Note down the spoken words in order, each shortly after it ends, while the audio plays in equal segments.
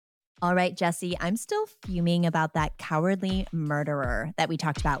All right, Jesse, I'm still fuming about that cowardly murderer that we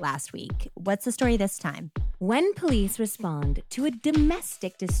talked about last week. What's the story this time? When police respond to a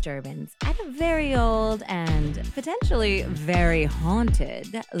domestic disturbance at a very old and potentially very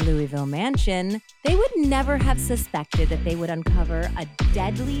haunted Louisville mansion, they would never have suspected that they would uncover a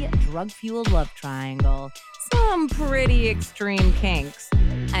deadly drug-fueled love triangle, some pretty extreme kinks,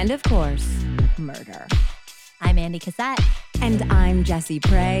 and of course, murder. I'm Andy Cassette. And I'm Jessie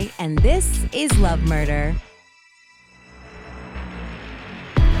Prey, and this is Love Murder.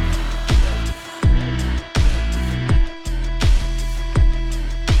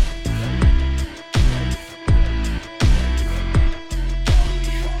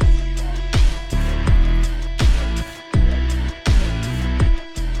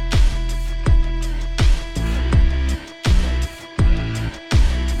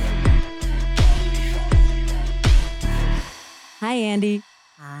 Hi, Andy.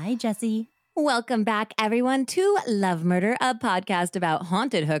 Hi, Jesse. Welcome back, everyone, to Love Murder, a podcast about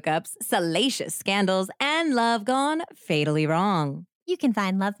haunted hookups, salacious scandals, and love gone fatally wrong. You can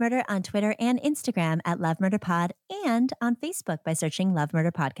find Love Murder on Twitter and Instagram at Love Murder Pod and on Facebook by searching Love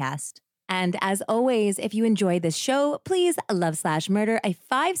Murder Podcast. And as always, if you enjoyed this show, please Love/Murder a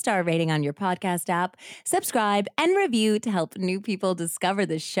 5-star rating on your podcast app, subscribe, and review to help new people discover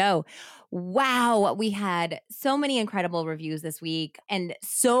the show. Wow, we had so many incredible reviews this week and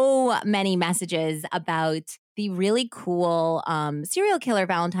so many messages about the really cool serial killer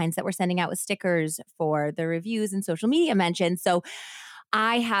Valentines that we're sending out with stickers for the reviews and social media mentions. So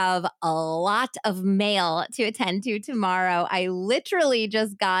I have a lot of mail to attend to tomorrow. I literally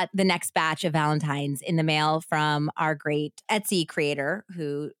just got the next batch of Valentines in the mail from our great Etsy creator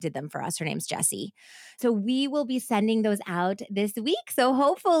who did them for us. Her name's Jessie. So we will be sending those out this week. So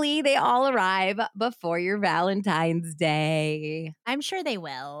hopefully they all arrive before your Valentine's Day. I'm sure they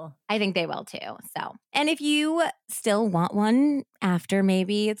will. I think they will too. So, and if you still want one after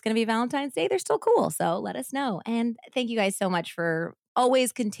maybe it's going to be Valentine's Day, they're still cool. So let us know. And thank you guys so much for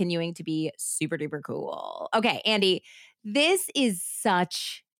always continuing to be super duper cool. Okay, Andy, this is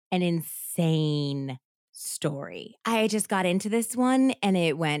such an insane story. I just got into this one and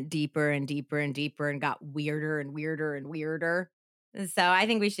it went deeper and deeper and deeper and got weirder and weirder and weirder. So I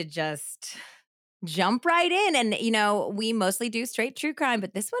think we should just jump right in. And, you know, we mostly do straight true crime,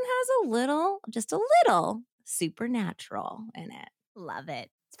 but this one has just a little supernatural in it. Love it.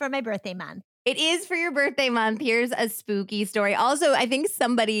 It's for my birthday month. It is for your birthday month. Here's a spooky story. Also, I think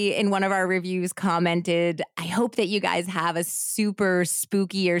somebody in one of our reviews commented, I hope that you guys have a super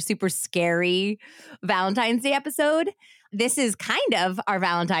spooky or super scary Valentine's Day episode. This is kind of our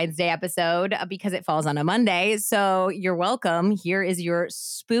Valentine's Day episode because it falls on a Monday. So you're welcome. Here is your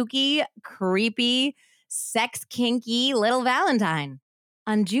spooky, creepy, sex kinky little Valentine.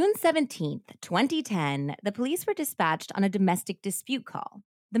 On June 17th, 2010, the police were dispatched on a domestic dispute call.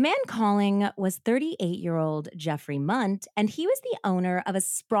 The man calling was 38-year-old Jeffrey Munt, and he was the owner of a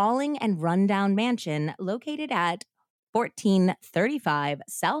sprawling and rundown mansion located at 1435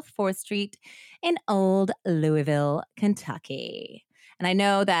 South 4th Street in Old Louisville, Kentucky. And I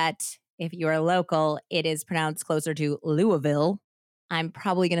know that if you're local, it is pronounced closer to Louisville. I'm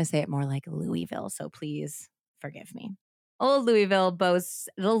probably going to say it more like Louisville, so please forgive me. Old Louisville boasts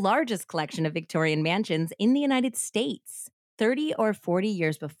the largest collection of Victorian mansions in the United States. 30 or 40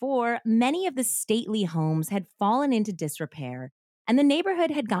 years before, many of the stately homes had fallen into disrepair, and the neighborhood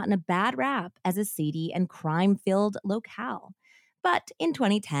had gotten a bad rap as a seedy and crime-filled locale. But in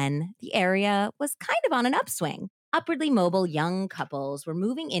 2010, the area was kind of on an upswing. Upwardly mobile young couples were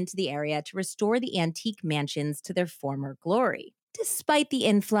moving into the area to restore the antique mansions to their former glory. Despite the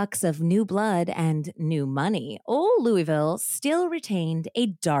influx of new blood and new money, Old Louisville still retained a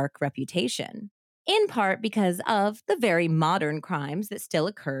dark reputation. In part because of the very modern crimes that still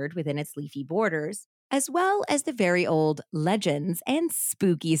occurred within its leafy borders, as well as the very old legends and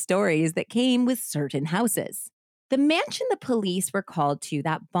spooky stories that came with certain houses. The mansion the police were called to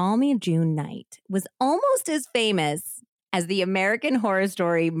that balmy June night was almost as famous as the American Horror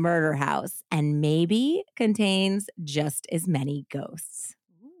Story murder house, and maybe contains just as many ghosts.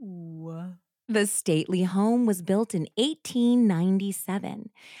 Ooh. The stately home was built in 1897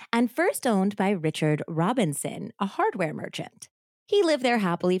 and first owned by Richard Robinson, a hardware merchant. He lived there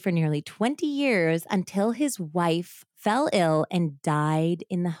happily for nearly 20 years until his wife fell ill and died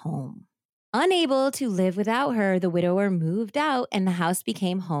in the home. Unable to live without her, the widower moved out and the house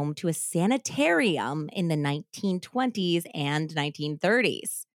became home to a sanitarium in the 1920s and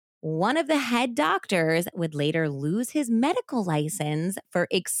 1930s. One of the head doctors would later lose his medical license for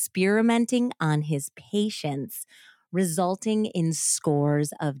experimenting on his patients. resulting in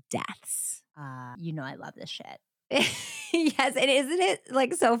scores of deaths. I love this shit. Yes, and isn't it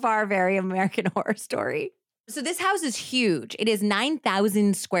like so far very American Horror Story? So this house is huge. It is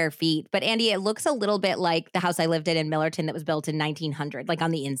 9,000 square feet. But Andy, it looks a little bit like the house I lived in Millerton that was built in 1900, like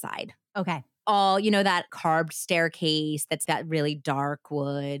on the inside. Okay. All, that carved staircase that's that really dark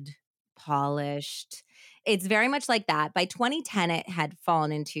wood, polished. It's very much like that. By 2010, it had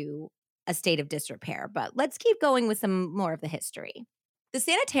fallen into a state of disrepair. But let's keep going with some more of the history. The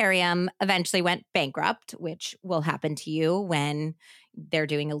sanitarium eventually went bankrupt, which will happen to you when they're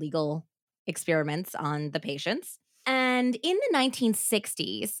doing illegal experiments on the patients. And in the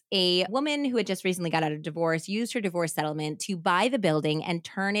 1960s, a woman who had just recently got out of divorce used her divorce settlement to buy the building and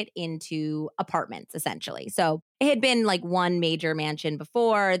turn it into apartments, essentially. So it had been like one major mansion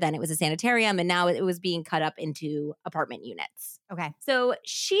before, then it was a sanitarium, and now it was being cut up into apartment units. Okay. So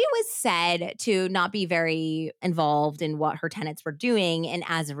she was said to not be very involved in what her tenants were doing. And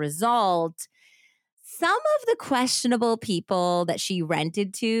as a result, some of the questionable people that she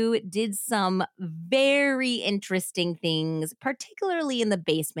rented to did some very interesting things, particularly in the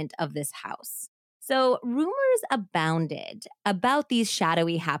basement of this house. So rumors abounded about these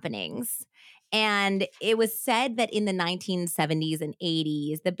shadowy happenings. And it was said that in the 1970s and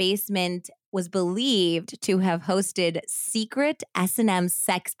 80s, the basement was believed to have hosted secret S&M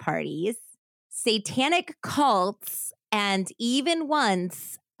sex parties, satanic cults, and even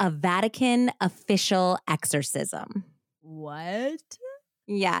once a Vatican official exorcism. What?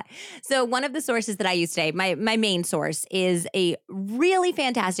 Yeah. So one of the sources that I use today, my main source, is a really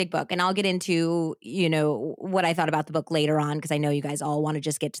fantastic book. And I'll get into, what I thought about the book later on, because I know you guys all want to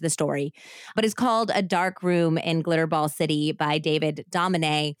just get to the story. But it's called A Dark Room in Glitterball City by David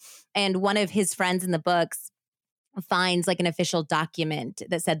Domine. And one of his friends in the books finds like an official document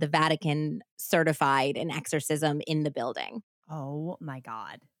that said the Vatican certified an exorcism in the building. Oh my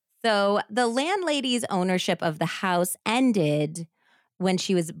God. So the landlady's ownership of the house ended when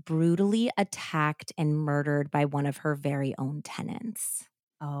she was brutally attacked and murdered by one of her very own tenants.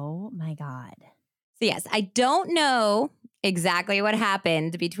 Oh my God. So yes, I don't know exactly what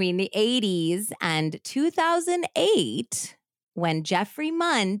happened between the 80s and 2008 when Jeffrey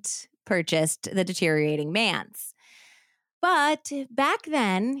Munt purchased the deteriorating manse. But back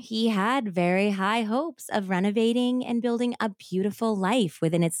then, he had very high hopes of renovating and building a beautiful life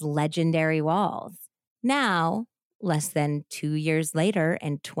within its legendary walls. Now, less than 2 years later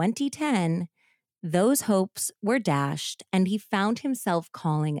in 2010, those hopes were dashed and he found himself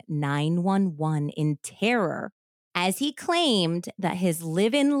calling 911 in terror as he claimed that his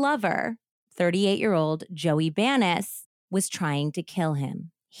live-in lover, 38-year-old Joey Banis, was trying to kill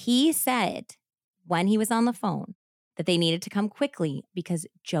him. He said when he was on the phone that they needed to come quickly because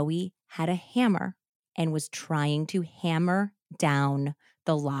Joey had a hammer and was trying to hammer down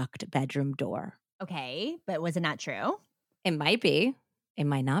the locked bedroom door. Okay, but was it not true? It might be. It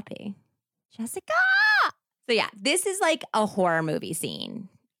might not be. Jessica! So yeah, this is like a horror movie scene,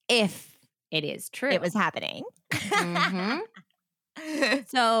 if it is true. It was happening. Mm-hmm.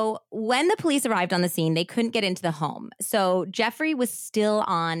 So when the police arrived on the scene, they couldn't get into the home. So Jeffrey was still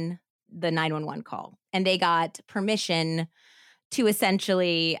on the 911 call, and they got permission to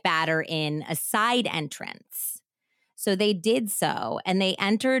essentially batter in a side entrance. So they did so, and they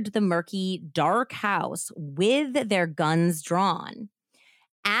entered the murky, dark house with their guns drawn.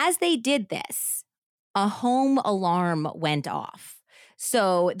 As they did this, a home alarm went off.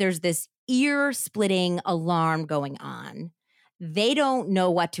 So there's this ear-splitting alarm going on. They don't know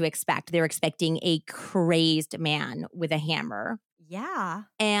what to expect. They're expecting a crazed man with a hammer. Yeah.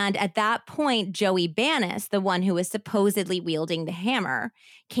 And at that point, Joey Banis, the one who was supposedly wielding the hammer,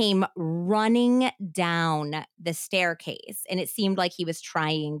 came running down the staircase. And it seemed like he was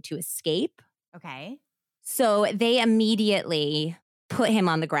trying to escape. Okay. So they immediately put him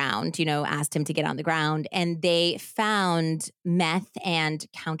on the ground, asked him to get on the ground. And they found meth and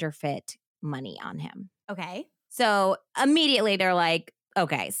counterfeit money on him. Okay. So immediately they're like,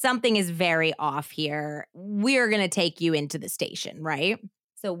 okay, something is very off here. We're going to take you into the station, right?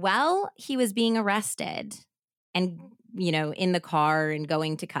 So while he was being arrested and, in the car and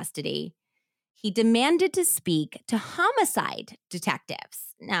going to custody, he demanded to speak to homicide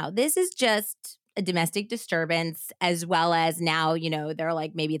detectives. Now, this is just a domestic disturbance, as well as now, they're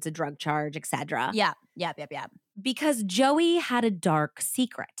like, maybe it's a drug charge, etc. Yeah. Because Joey had a dark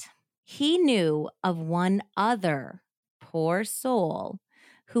secret. He knew of one other poor soul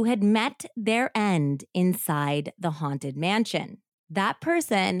who had met their end inside the haunted mansion. That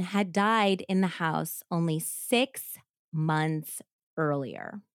person had died in the house only 6 months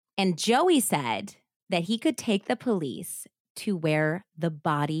earlier. And Joey said that he could take the police to where the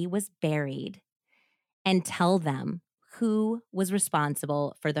body was buried and tell them who was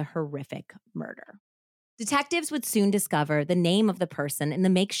responsible for the horrific murder. Detectives would soon discover the name of the person in the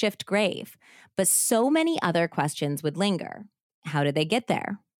makeshift grave, but so many other questions would linger. How did they get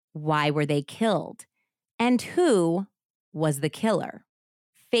there? Why were they killed? And who was the killer?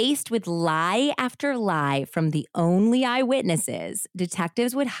 Faced with lie after lie from the only eyewitnesses,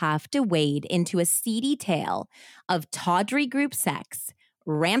 detectives would have to wade into a seedy tale of tawdry group sex,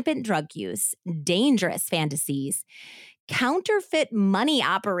 rampant drug use, dangerous fantasies, counterfeit money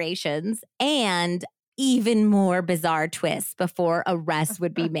operations, and even more bizarre twists before arrests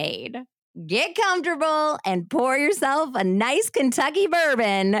would be made. Get comfortable and pour yourself a nice Kentucky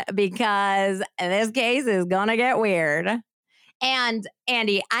bourbon because this case is gonna get weird. And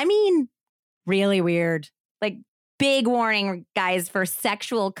Andy, I mean, really weird. Like, big warning, guys, for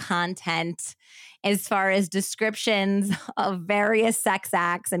sexual content as far as descriptions of various sex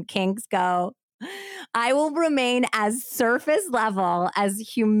acts and kinks go. I will remain as surface level as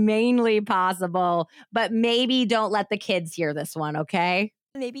humanely possible, but maybe don't let the kids hear this one, okay?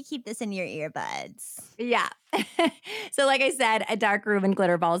 Maybe keep this in your earbuds. Yeah. So like I said, A Dark Room in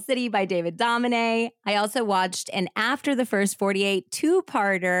Glitterball City by David Domine. I also watched an After the First 48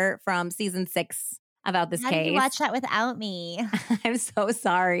 two-parter from season 6 about this How case. did you watch that without me? I'm so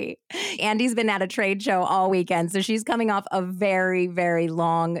sorry. Andy's been at a trade show all weekend, so she's coming off a very, very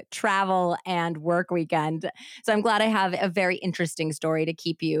long travel and work weekend. So I'm glad I have a very interesting story to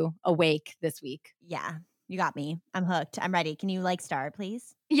keep you awake this week. Yeah, you got me. I'm hooked. I'm ready. Can you start,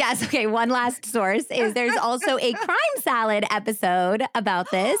 please? Yes. Okay. One last source is there's also a Crime Salad episode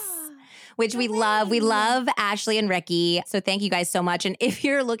about this, which we love. We love Ashley and Ricky. So thank you guys so much. And if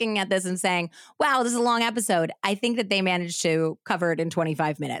you're looking at this and saying, wow, this is a long episode, I think that they managed to cover it in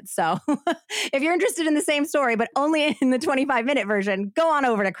 25 minutes. So if you're interested in the same story, but only in the 25-minute version, go on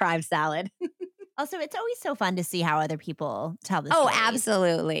over to Crime Salad. Also, it's always so fun to see how other people tell the Oh, stories.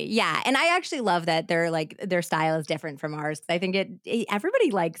 absolutely. Yeah. And I actually love that their style is different from ours. I think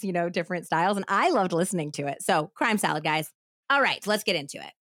everybody likes, different styles, and I loved listening to it. So Crime Salad, guys. All right, let's get into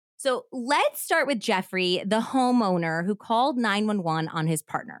it. So let's start with Jeffrey, the homeowner who called 911 on his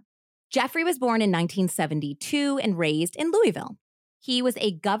partner. Jeffrey was born in 1972 and raised in Louisville. He was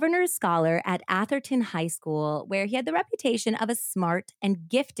a governor's scholar at Atherton High School, where he had the reputation of a smart and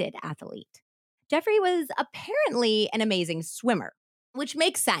gifted athlete. Jeffrey was apparently an amazing swimmer, which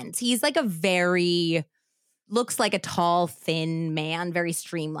makes sense. He's like looks like a tall, thin man, very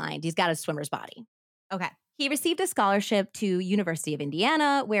streamlined. He's got a swimmer's body. Okay. He received a scholarship to University of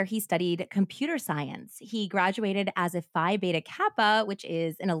Indiana, where he studied computer science. He graduated as a Phi Beta Kappa, which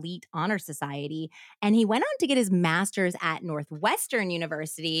is an elite honor society, and he went on to get his master's at Northwestern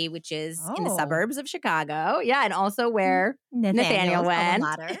University, which is in the suburbs of Chicago. Yeah, and also where Nathaniel went.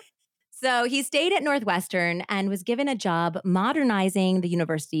 So he stayed at Northwestern and was given a job modernizing the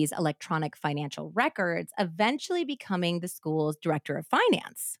university's electronic financial records, eventually becoming the school's director of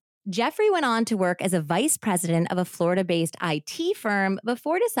finance. Jeffrey went on to work as a vice president of a Florida-based IT firm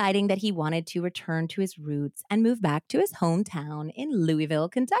before deciding that he wanted to return to his roots and move back to his hometown in Louisville,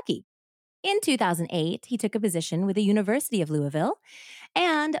 Kentucky. In 2008, he took a position with the University of Louisville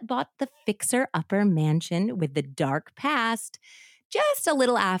and bought the fixer-upper mansion with the dark past just a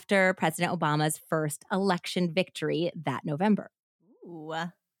little after President Obama's first election victory that November. Ooh.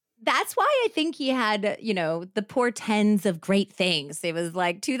 That's why I think he had, the portents of great things. It was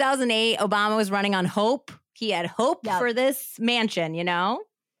like 2008, Obama was running on hope. He had hope for this mansion,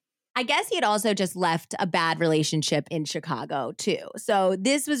 I guess he had also just left a bad relationship in Chicago, too. So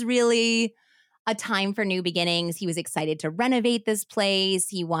this was really a time for new beginnings. He was excited to renovate this place.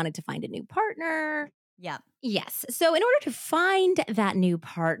 He wanted to find a new partner. Yeah. Yes. So in order to find that new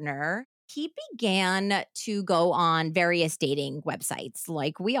partner, he began to go on various dating websites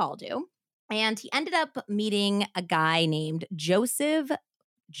like we all do. And he ended up meeting a guy named Joseph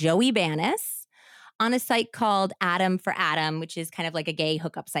Joey Banis on a site called Adam for Adam, which is kind of like a gay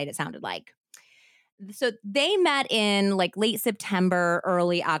hookup site, it sounded like. So they met in late September,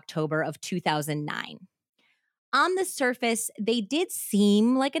 early October of 2009. On the surface, they did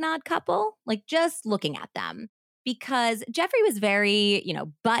seem like an odd couple, just looking at them, because Jeffrey was very,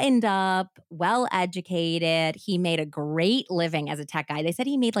 buttoned up, well-educated. He made a great living as a tech guy. They said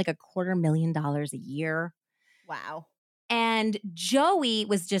he made $250,000 a year. Wow. And Joey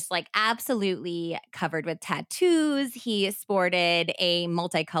was just absolutely covered with tattoos. He sported a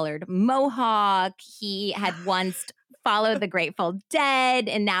multicolored mohawk. He had once followed the Grateful Dead.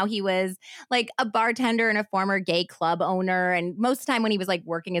 And now he was like a bartender and a former gay club owner. And most of the time when he was like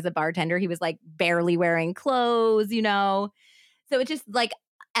working as a bartender, he was like barely wearing clothes, you know? So it's just like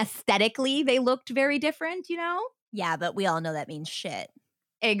aesthetically, they looked very different, you know? Yeah, but we all know that means shit.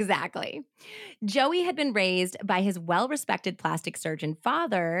 Exactly. Joey had been raised by his well-respected plastic surgeon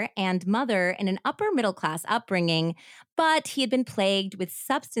father and mother in an upper middle class upbringing, but he had been plagued with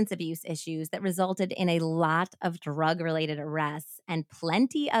substance abuse issues that resulted in a lot of drug-related arrests and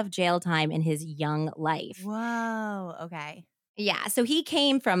plenty of jail time in his young life. Whoa, okay. Yeah, so he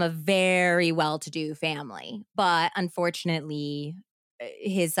came from a very well-to-do family, but unfortunately,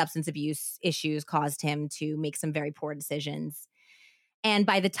 his substance abuse issues caused him to make some very poor decisions. And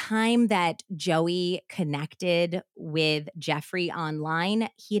by the time that Joey connected with Jeffrey online,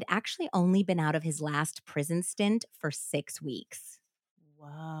 he had actually only been out of his last prison stint for 6 weeks.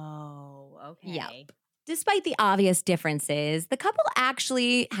 Whoa, okay. Yeah. Despite the obvious differences, the couple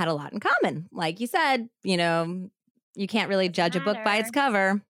actually had a lot in common. Like you said, you know, you can't really judge a book by its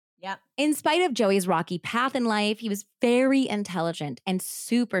cover. Yep. In spite of Joey's rocky path in life, he was very intelligent and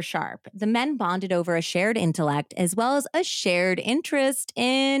super sharp. The men bonded over a shared intellect as well as a shared interest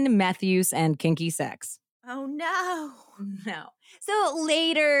in meth use and kinky sex. Oh, no. No. So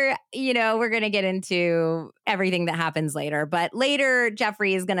later, you know, we're going to get into everything that happens later. But later,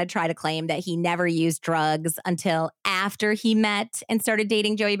 Jeffrey is going to try to claim that he never used drugs until after he met and started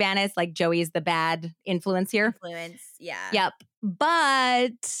dating Joey Banas. Like Joey's the bad influence here. Yeah. Yep.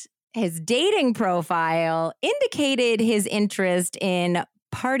 But his dating profile indicated his interest in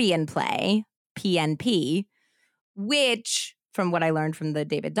party and play, PNP, which, from what I learned from the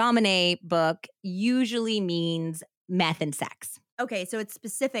David Domine book, usually means meth and sex. Okay, so it's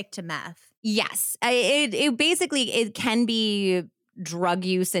specific to meth. Yes. It basically, it can be drug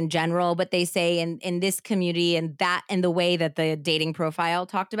use in general, but they say in this community and the way that the dating profile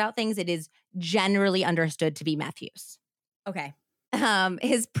talked about things, it is generally understood to be meth use. Okay.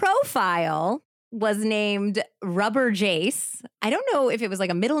 His profile was named Rubber Jace. I don't know if it was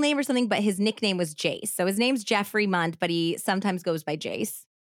like a middle name or something, but his nickname was Jace. So his name's Jeffrey Munt, but he sometimes goes by Jace.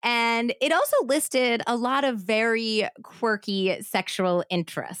 And it also listed a lot of very quirky sexual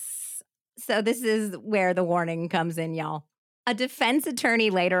interests. So this is where the warning comes in, y'all. A defense attorney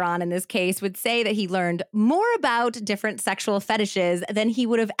later on in this case would say that he learned more about different sexual fetishes than he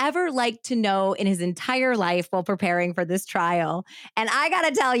would have ever liked to know in his entire life while preparing for this trial. And I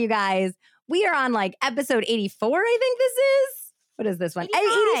gotta tell you guys, we are on like episode 84, I think this is. What is this one?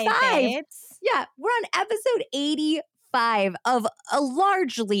 85. Yeah, we're on episode 85 of a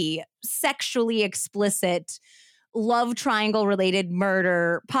largely sexually explicit love triangle related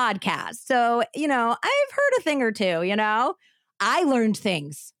murder podcast. So, you know, I've heard a thing or two, you know. I learned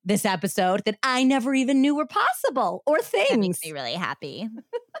things this episode that I never even knew were possible or things. That makes me really happy.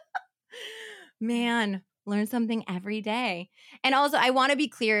 Man, learn something every day. And also, I want to be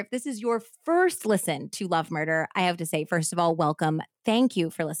clear, if this is your first listen to Love Murder, I have to say, first of all, welcome. Thank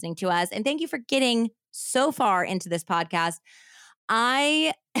you for listening to us. And thank you for getting so far into this podcast.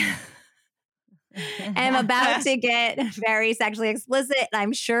 I am about to get very sexually explicit. And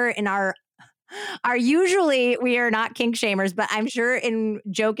I'm sure in our usually we are not kink shamers, but I'm sure in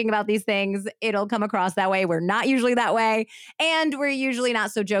joking about these things, it'll come across that way. We're not usually that way. And we're usually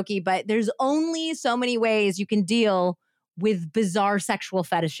not so jokey, but there's only so many ways you can deal with bizarre sexual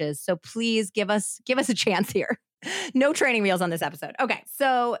fetishes. So please give us a chance here. No training wheels on this episode. Okay,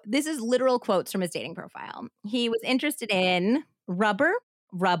 so this is literal quotes from his dating profile. He was interested in rubber,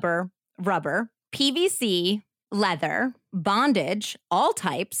 PVC, leather, bondage, all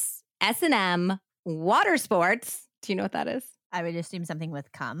types, S&M, water sports. Do you know what that is? I would assume something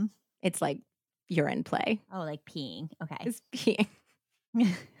with cum. It's like urine play. Oh, like peeing. Okay. It's peeing.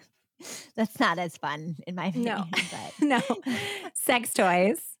 That's not as fun in my opinion. No. But. No. Sex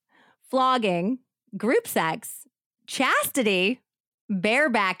toys, flogging, group sex, chastity,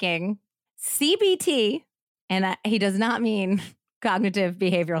 barebacking, CBT, and he does not mean cognitive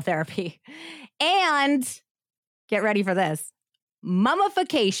behavioral therapy, and get ready for this,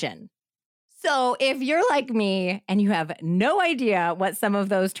 mummification. So if you're like me and you have no idea what some of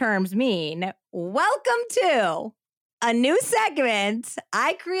those terms mean, welcome to a new segment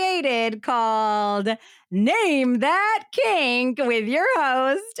I created called Name That Kink with your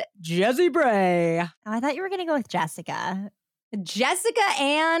host, Jessie Bray. Oh, I thought you were going to go with Jessica. Jessica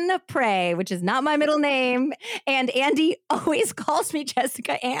Ann Prey, which is not my middle name. And Andy always calls me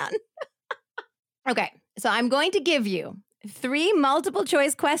Jessica Ann. Okay, so I'm going to give you 3 multiple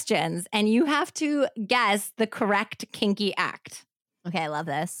choice questions, and you have to guess the correct kinky act. Okay, I love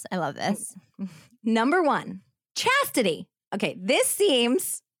this. Number 1, Chastity. Okay, this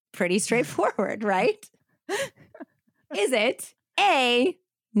seems pretty straightforward, right? Is it A,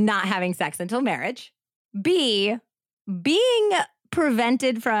 not having sex until marriage, B, being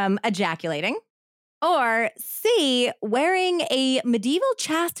prevented from ejaculating, or C, wearing a medieval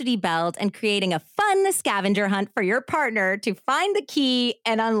chastity belt and creating a fun scavenger hunt for your partner to find the key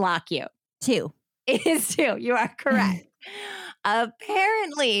and unlock you? 2. It is 2. You are correct.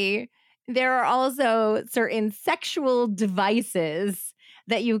 Apparently, there are also certain sexual devices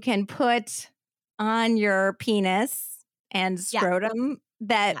that you can put on your penis and scrotum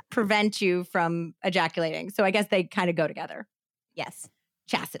that prevent you from ejaculating. So I guess they kind of go together. Yes.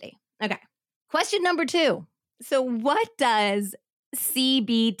 Chastity. Okay. Question number 2. So what does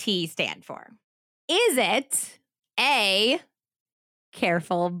CBT stand for? Is it A,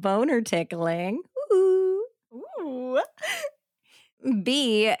 careful boner tickling? Ooh.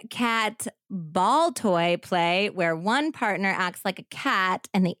 B, cat ball toy play, where one partner acts like a cat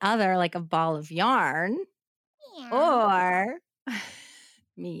and the other like a ball of yarn? Or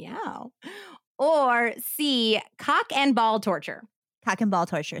meow. Or C, cock and ball torture? Cock and ball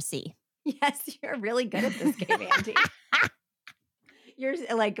torture, C. Yes, you're really good at this game, Andy. You're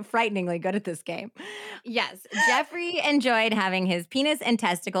like frighteningly good at this game. Yes, Jeffrey enjoyed having his penis and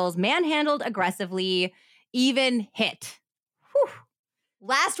testicles manhandled aggressively, even hit. Whew.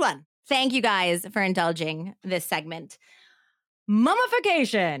 Last one. Thank you guys for indulging this segment.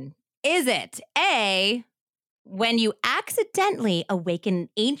 Mummification. Is it A, when you accidentally awaken an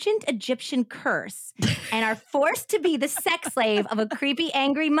ancient Egyptian curse and are forced to be the sex slave of a creepy,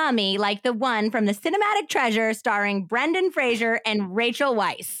 angry mummy like the one from the Cinematic Treasure starring Brendan Fraser and Rachel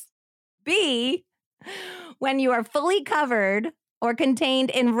Weisz? B, when you are fully covered or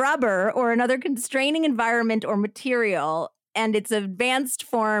contained in rubber or another constraining environment or material, and it's an advanced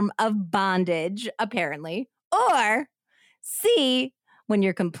form of bondage, apparently. Or C, when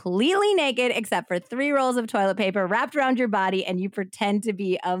you're completely naked except for 3 rolls of toilet paper wrapped around your body and you pretend to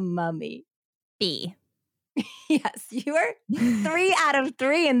be a mummy. B. Yes, you are 3 out of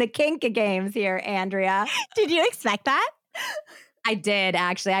 3 in the kink games here, Andrea. Did you expect that? I did,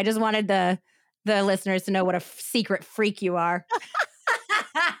 actually. I just wanted the listeners to know what a secret freak you are.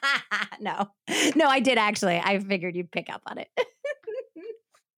 No, I did actually. I figured you'd pick up on it.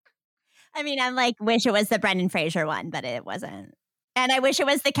 I mean, I'm like, wish it was the Brendan Fraser one, but it wasn't. And I wish it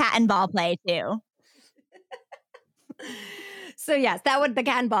was the cat and ball play too. So yes, the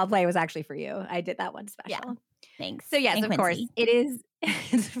cat and ball play was actually for you. I did that one special. Yeah, thanks. So yes, and of Quincy. course, it is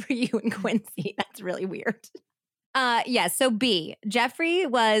it's for you and Quincy. That's really weird. Yes. So B, Jeffrey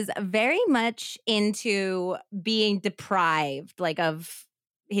was very much into being deprived, like of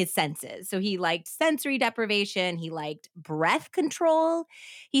his senses. So he liked sensory deprivation. He liked breath control.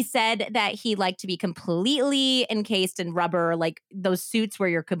 He said that he liked to be completely encased in rubber, like those suits where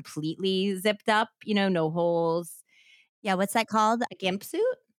you're completely zipped up, no holes. Yeah, what's that called? A gimp suit?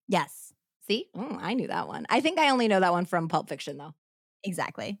 Yes. See? Oh, I knew that one. I think I only know that one from Pulp Fiction, though.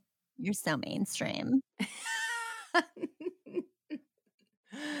 Exactly. You're so mainstream.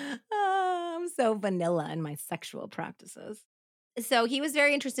 I'm so vanilla in my sexual practices. So he was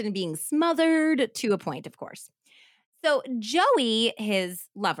very interested in being smothered to a point, of course. So Joey, his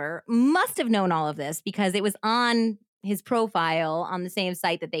lover, must have known all of this because it was on his profile on the same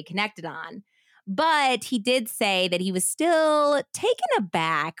site that they connected on. But he did say that he was still taken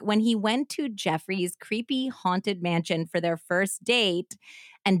aback when he went to Jeffrey's creepy haunted mansion for their first date,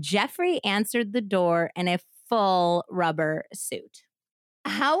 and Jeffrey answered the door in a full rubber suit.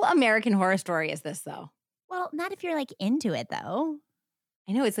 How American Horror Story is this, though? Well, not if you're like into it, though.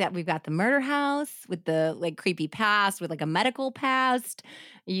 I know we've got the murder house with the like creepy past with like a medical past.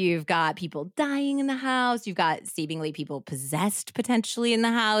 You've got people dying in the house. You've got seemingly people possessed potentially in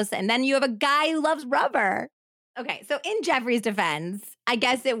the house. And then you have a guy who loves rubber. Okay, so in Jeffrey's defense, I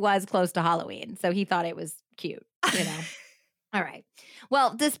guess it was close to Halloween. So he thought it was cute, All right.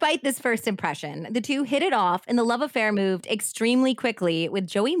 Well, despite this first impression, the two hit it off and the love affair moved extremely quickly, with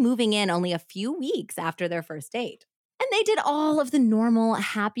Joey moving in only a few weeks after their first date. And they did all of the normal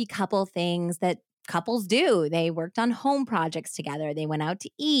happy couple things that couples do. They worked on home projects together. They went out to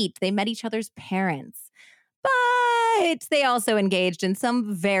eat. They met each other's parents. But they also engaged in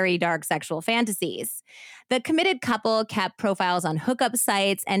some very dark sexual fantasies. The committed couple kept profiles on hookup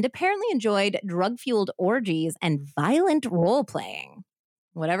sites and apparently enjoyed drug-fueled orgies and violent role-playing.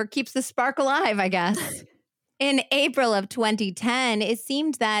 Whatever keeps the spark alive, I guess. In April of 2010, it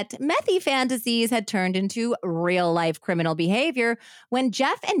seemed that methy fantasies had turned into real-life criminal behavior when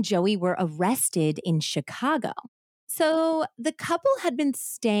Jeff and Joey were arrested in Chicago. So the couple had been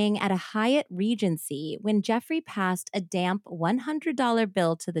staying at a Hyatt Regency when Jeffrey passed a damp $100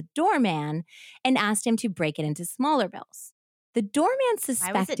 bill to the doorman and asked him to break it into smaller bills. The doorman Why was it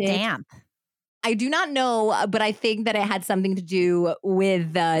suspected. damp? I do not know, but I think that it had something to do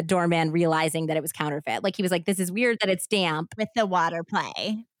with the doorman realizing that it was counterfeit. Like he was like, this is weird that it's damp. With the water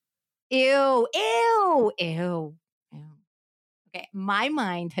play. Ew, ew, ew, ew. Okay, my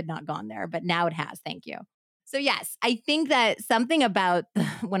mind had not gone there, but now it has. Thank you. So yes, I think that something about the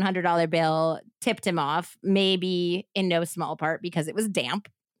 $100 bill tipped him off, maybe in no small part because it was damp.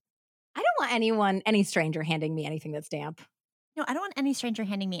 I don't want any stranger handing me anything that's damp. No, I don't want any stranger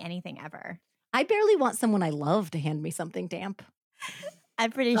handing me anything ever. I barely want someone I love to hand me something damp.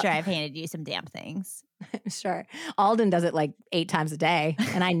 I'm pretty sure I've handed you some damp things. Sure. Alden does it like 8 times a day,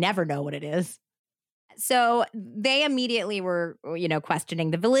 and I never know what it is. So they immediately were,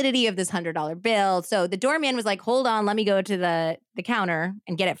 questioning the validity of this $100 bill. So the doorman was like, hold on, let me go to the counter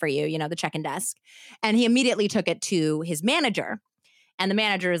and get it for you, the check-in desk. And he immediately took it to his manager. And the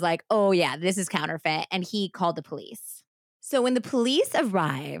manager was like, oh yeah, this is counterfeit. And he called the police. So when the police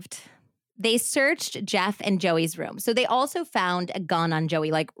arrived, they searched Jeff and Joey's room. So they also found a gun on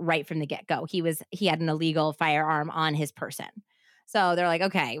Joey, like right from the get-go. He had an illegal firearm on his person. So they're like,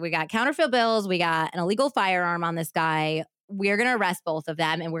 okay, we got counterfeit bills. We got an illegal firearm on this guy. We're going to arrest both of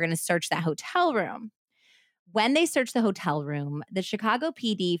them and we're going to search that hotel room. When they searched the hotel room, the Chicago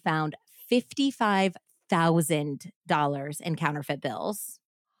PD found $55,000 in counterfeit bills,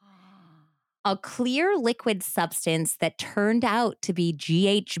 a clear liquid substance that turned out to be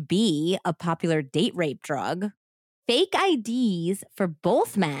GHB, a popular date rape drug, fake IDs for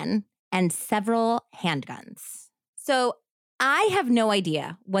both men, and several handguns. So I have no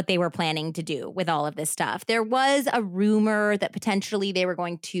idea what they were planning to do with all of this stuff. There was a rumor that potentially they were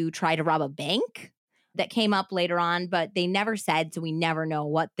going to try to rob a bank that came up later on, but they never said, so we never know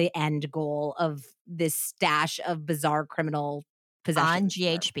what the end goal of this stash of bizarre criminal possessions on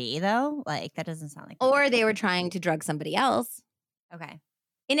GHB, though? Like, that doesn't sound like... Or they were trying to drug somebody else. Okay.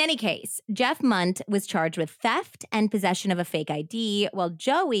 In any case, Jeff Munt was charged with theft and possession of a fake ID, while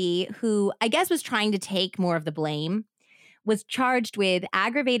Joey, who I guess was trying to take more of the blame, was charged with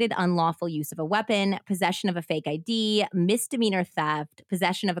aggravated unlawful use of a weapon, possession of a fake ID, misdemeanor theft,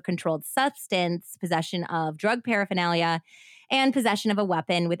 possession of a controlled substance, possession of drug paraphernalia, and possession of a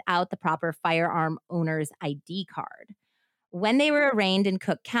weapon without the proper firearm owner's ID card. When they were arraigned in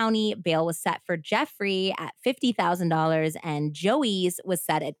Cook County, bail was set for Jeffrey at $50,000 and Joey's was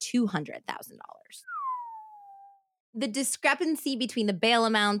set at $200,000. The discrepancy between the bail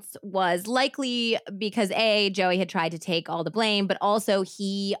amounts was likely because A, Joey had tried to take all the blame, but also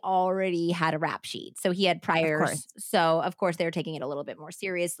he already had a rap sheet. So he had priors. So of course they were taking it a little bit more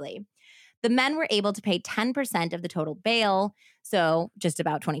seriously. The men were able to pay 10% of the total bail, so just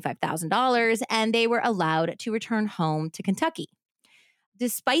about $25,000, and they were allowed to return home to Kentucky.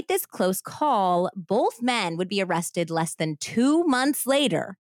 Despite this close call, both men would be arrested less than 2 months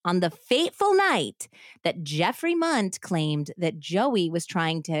later on the fateful night that Jeffrey Munt claimed that Joey was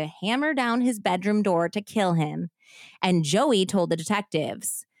trying to hammer down his bedroom door to kill him. And Joey told the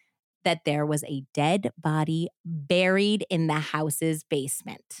detectives that there was a dead body buried in the house's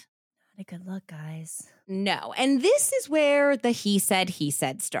basement. Not a good look, guys. No. And this is where the he said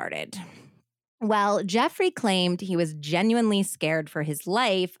started. Well, Jeffrey claimed he was genuinely scared for his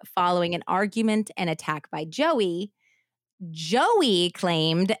life following an argument and attack by Joey. Joey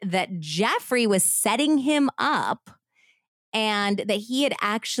claimed that Jeffrey was setting him up and that he had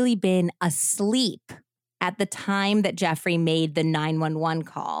actually been asleep at the time that Jeffrey made the 911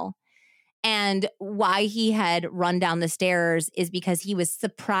 call. And why he had run down the stairs is because he was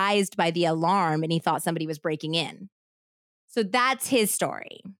surprised by the alarm and he thought somebody was breaking in. So that's his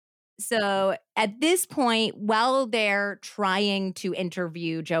story. So at this point, while they're trying to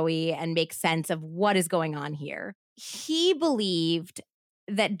interview Joey and make sense of what is going on here, he believed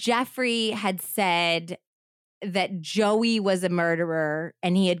that Jeffrey had said that Joey was a murderer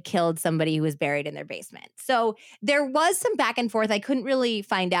and he had killed somebody who was buried in their basement. So there was some back and forth. I couldn't really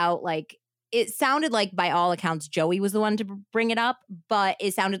find out, like, it sounded like by all accounts, Joey was the one to bring it up, but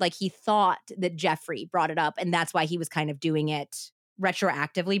it sounded like he thought that Jeffrey brought it up. And that's why he was kind of doing it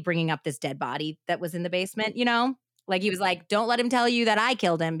retroactively, bringing up this dead body that was in the basement, Like he was like, don't let him tell you that I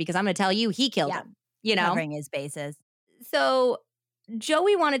killed him because I'm going to tell you he killed him, Covering his bases. So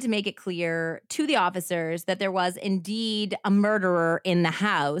Joey wanted to make it clear to the officers that there was indeed a murderer in the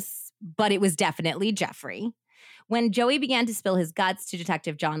house, but it was definitely Jeffrey. When Joey began to spill his guts to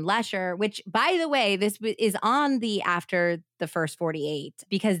Detective John Lesher, which, by the way, is on the after the first 48,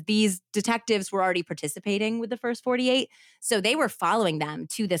 because these detectives were already participating with the first 48. So they were following them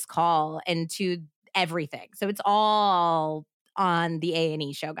to this call and to everything. So it's all on the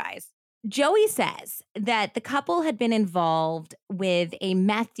A&E show, guys. Joey says that the couple had been involved with a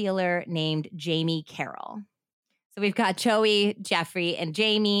meth dealer named Jamie Carroll. So we've got Joey, Jeffrey, and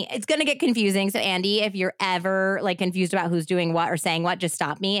Jamie. It's going to get confusing. So Andy, if you're ever like confused about who's doing what or saying what, just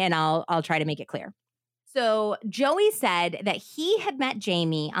stop me and I'll try to make it clear. So Joey said that he had met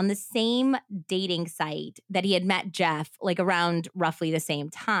Jamie on the same dating site that he had met Jeff, like around roughly the same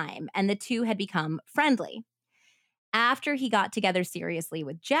time, and the two had become friendly. After he got together seriously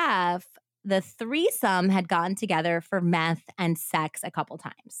with Jeff, the threesome had gotten together for meth and sex a couple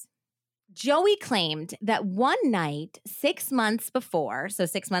times. Joey claimed that one night, 6 months before, so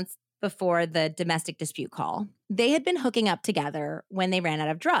 6 months before the domestic dispute call, they had been hooking up together when they ran out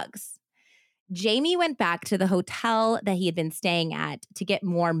of drugs. Jamie went back to the hotel that he had been staying at to get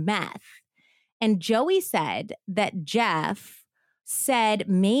more meth. And Joey said that Jeff said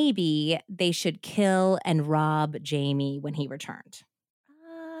maybe they should kill and rob Jamie when he returned.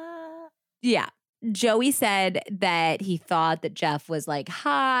 Yeah. Joey said that he thought that Jeff was like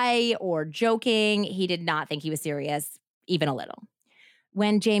high or joking. He did not think he was serious, even a little.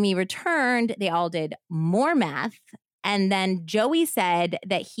 When Jamie returned, they all did more meth. And then Joey said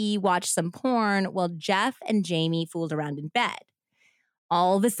that he watched some porn while Jeff and Jamie fooled around in bed.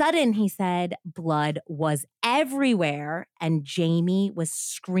 All of a sudden, he said, blood was everywhere and Jamie was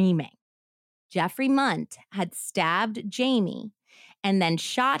screaming. Jeffrey Munt had stabbed Jamie and then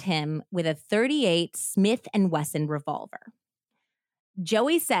shot him with a .38 Smith & Wesson revolver.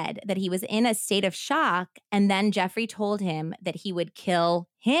 Joey said that he was in a state of shock, and then Jeffrey told him that he would kill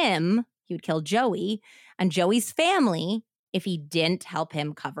him, he would kill Joey, and Joey's family if he didn't help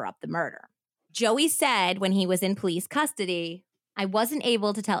him cover up the murder. Joey said when he was in police custody, I wasn't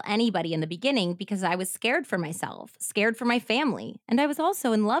able to tell anybody in the beginning because I was scared for myself, scared for my family, and I was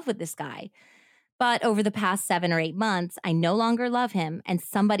also in love with this guy. But over the past 7 or 8 months, I no longer love him, and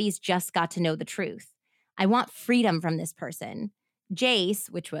somebody's just got to know the truth. I want freedom from this person. Jace,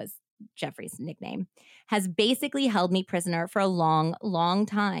 which was Jeffrey's nickname, has basically held me prisoner for a long, long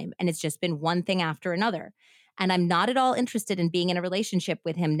time, and it's just been one thing after another. And I'm not at all interested in being in a relationship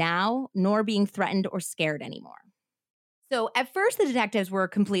with him now, nor being threatened or scared anymore. So at first, the detectives were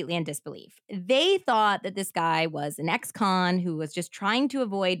completely in disbelief. They thought that this guy was an ex-con who was just trying to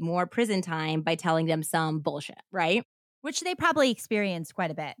avoid more prison time by telling them some bullshit, right? Which they probably experienced quite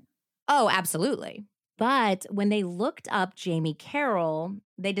a bit. Oh, absolutely. But when they looked up Jamie Carroll,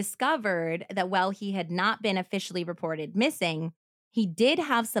 they discovered that while he had not been officially reported missing, he did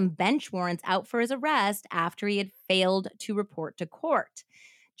have some bench warrants out for his arrest after he had failed to report to court.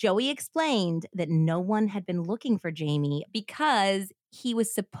 Joey explained that no one had been looking for Jamie because he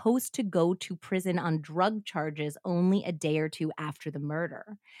was supposed to go to prison on drug charges only a day or two after the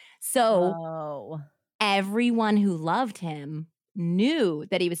murder. So everyone who loved him knew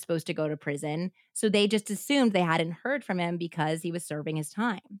that he was supposed to go to prison. So they just assumed they hadn't heard from him because he was serving his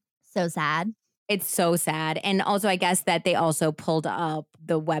time. So sad. It's so sad. And also, I guess that they also pulled up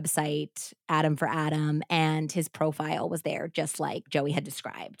the website, Adam for Adam, and his profile was there, just like Joey had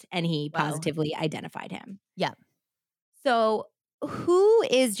described. And he positively identified him. Yeah. So who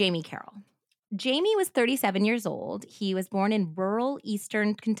is Jamie Carroll? Jamie was 37 years old. He was born in rural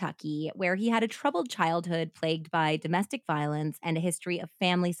eastern Kentucky, where he had a troubled childhood plagued by domestic violence and a history of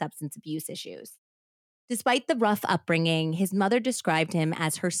family substance abuse issues. Despite the rough upbringing, his mother described him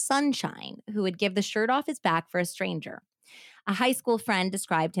as her sunshine, who would give the shirt off his back for a stranger. A high school friend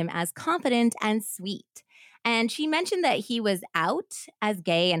described him as confident and sweet. And she mentioned that he was out as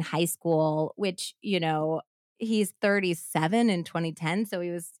gay in high school, which, you know, he's 37 in 2010. So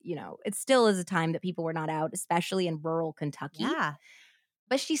he was, you know, it still is a time that people were not out, especially in rural Kentucky. Yeah.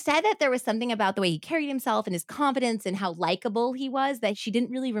 But she said that there was something about the way he carried himself and his confidence and how likable he was that she didn't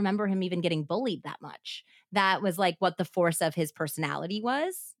really remember him even getting bullied that much. That was like what the force of his personality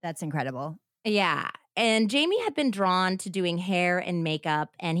was. That's incredible. Yeah. And Jamie had been drawn to doing hair and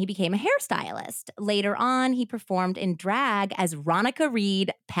makeup, and he became a hairstylist. Later on, he performed in drag as Ronica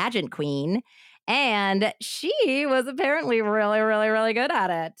Reed, pageant queen, and she was apparently really, really, really good at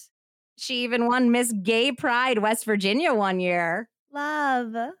it. She even won Miss Gay Pride West Virginia one year.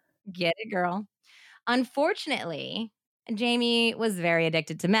 Love. Get it, girl. Unfortunately, Jamie was very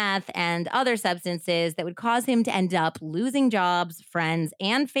addicted to meth and other substances that would cause him to end up losing jobs, friends,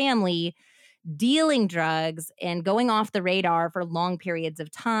 and family dealing drugs and going off the radar for long periods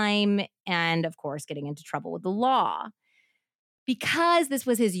of time, and of course, getting into trouble with the law. Because this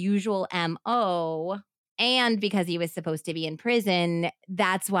was his usual MO, and because he was supposed to be in prison,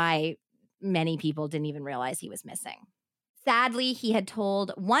 that's why many people didn't even realize he was missing. Sadly, he had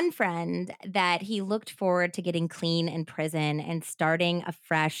told one friend that he looked forward to getting clean in prison and starting a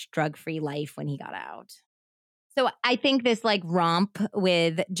fresh, drug-free life when he got out. So I think this like romp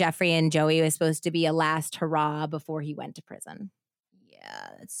with Jeffrey and Joey was supposed to be a last hurrah before he went to prison. Yeah,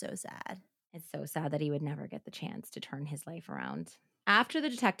 that's so sad. It's so sad that he would never get the chance to turn his life around. After the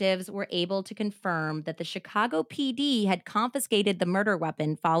detectives were able to confirm that the Chicago PD had confiscated the murder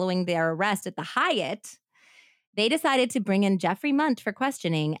weapon following their arrest at the Hyatt, they decided to bring in Jeffrey Munt for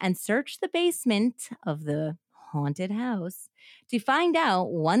questioning and search the basement of the haunted house to find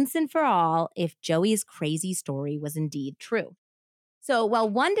out once and for all if Joey's crazy story was indeed true. So while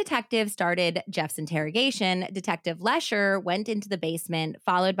one detective started Jeff's interrogation, Detective Lesher went into the basement,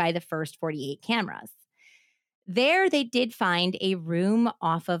 followed by the first 48 cameras. There, they did find a room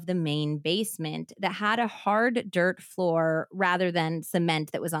off of the main basement that had a hard dirt floor rather than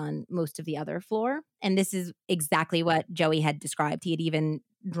cement that was on most of the other floor. And this is exactly what Joey had described. He had even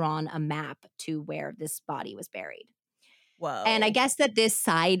drawn a map to where this body was buried. Whoa. And I guess that this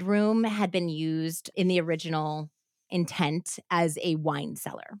side room had been used in the original intent as a wine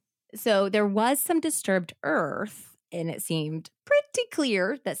cellar. So there was some disturbed earth, and it seemed pretty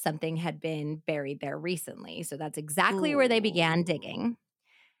clear that something had been buried there recently. So that's exactly where they began digging.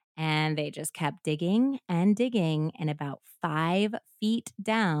 And they just kept digging and digging. And about 5 feet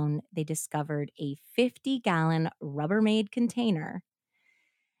down, they discovered a 50-gallon Rubbermaid container.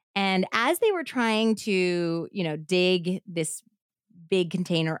 And as they were trying to, dig this big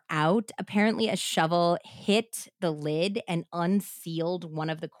container out, apparently a shovel hit the lid and unsealed one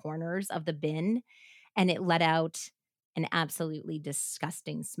of the corners of the bin, and it let out an absolutely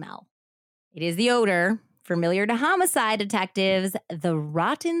disgusting smell. It is the odor, familiar to homicide detectives, the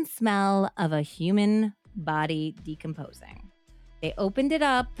rotten smell of a human body decomposing. They opened it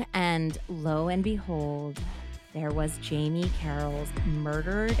up, and lo and behold, there was Jamie Carroll's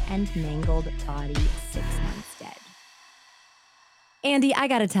murdered and mangled body 6 months dead. Andy, I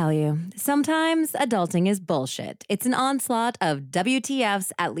gotta tell you, sometimes adulting is bullshit. It's an onslaught of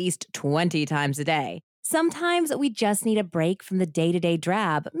WTFs at least 20 times a day. Sometimes we just need a break from the day-to-day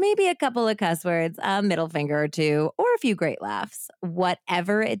drab, maybe a couple of cuss words, a middle finger or two, or a few great laughs.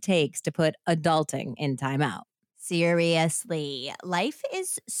 Whatever it takes to put adulting in timeout. Seriously, life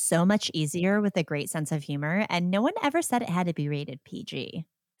is so much easier with a great sense of humor, and no one ever said it had to be rated PG.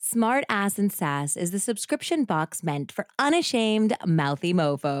 Smart Ass and Sass is the subscription box meant for unashamed, mouthy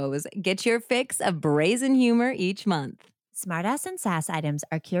mofos. Get your fix of brazen humor each month. Smartass and Sass items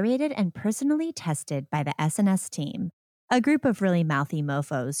are curated and personally tested by the SNS team, a group of really mouthy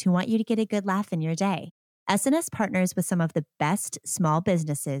mofos who want you to get a good laugh in your day. SNS partners with some of the best small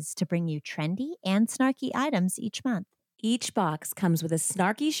businesses to bring you trendy and snarky items each month. Each box comes with a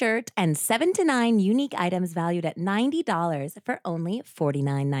snarky shirt and 7 to 9 unique items valued at $90 for only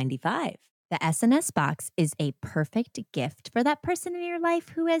 $49.95. The SNS box is a perfect gift for that person in your life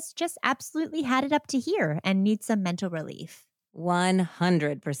who has just absolutely had it up to here and needs some mental relief.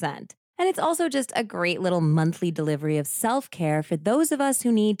 100%. And it's also just a great little monthly delivery of self-care for those of us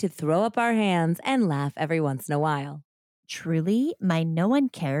who need to throw up our hands and laugh every once in a while. Truly, my No One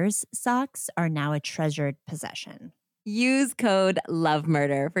Cares socks are now a treasured possession. Use code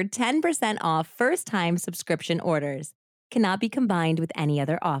LOVEMURDER for 10% off first-time subscription orders. Cannot be combined with any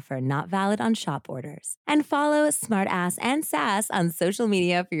other offer, not valid on shop orders. And follow Smartass and Sass on social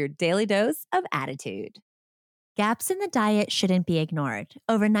media for your daily dose of attitude. Gaps in the diet shouldn't be ignored.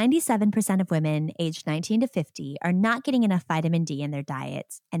 Over 97% of women aged 19 to 50 are not getting enough vitamin D in their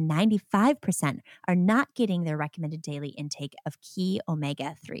diets, and 95% are not getting their recommended daily intake of key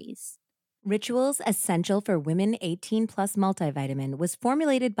omega-3s. Ritual's Essential for Women 18 Plus multivitamin was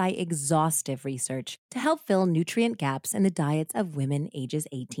formulated by exhaustive research to help fill nutrient gaps in the diets of women ages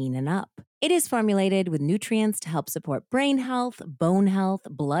 18 and up. It is formulated with nutrients to help support brain health, bone health,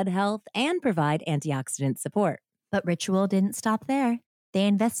 blood health, and provide antioxidant support. But Ritual didn't stop there. They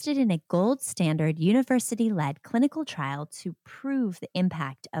invested in a gold standard university-led clinical trial to prove the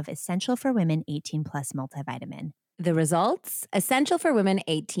impact of Essential for Women 18 Plus multivitamin. The results? Essential for Women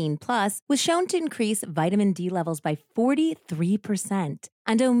 18 Plus was shown to increase vitamin D levels by 43%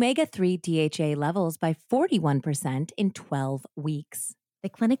 and omega-3 DHA levels by 41% in 12 weeks. The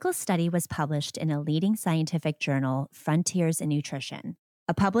clinical study was published in a leading scientific journal, Frontiers in Nutrition.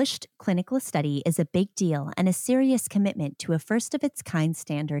 A published clinical study is a big deal and a serious commitment to a first-of-its-kind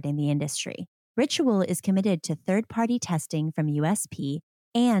standard in the industry. Ritual is committed to third-party testing from USP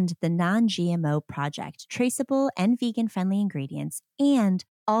and the Non-GMO Project, traceable and vegan-friendly ingredients, and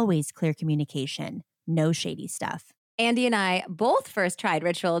always clear communication. No shady stuff. Andy and I both first tried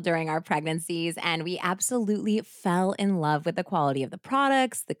Ritual during our pregnancies, and we absolutely fell in love with the quality of the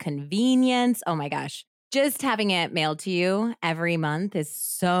products, the convenience. Oh my gosh. Just having it mailed to you every month is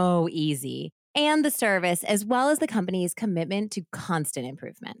so easy. And the service, as well as the company's commitment to constant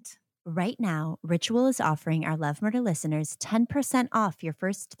improvement. Right now, Ritual is offering our Love Murder listeners 10% off your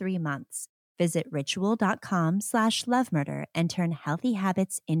first 3 months. Visit ritual.com/lovemurder and turn healthy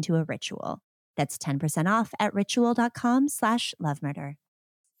habits into a ritual. That's 10% off at ritual.com/lovemurder.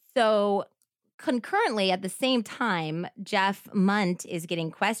 So, concurrently, at the same time, Jeff Munt is getting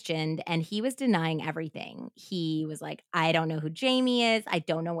questioned and he was denying everything. He was like, I don't know who Jamie is. I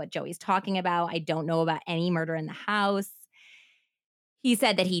don't know what Joey's talking about. I don't know about any murder in the house. He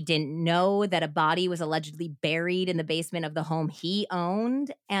said that he didn't know that a body was allegedly buried in the basement of the home he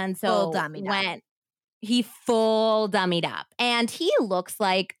owned. And Full so dummied up. when he full dummied up, and he looks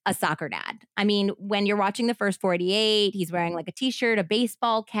like a soccer dad. I mean, when you're watching the first 48, he's wearing like a t-shirt, a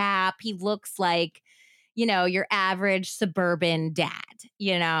baseball cap. He looks like, your average suburban dad.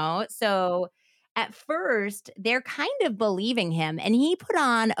 So at first, they're kind of believing him, and he put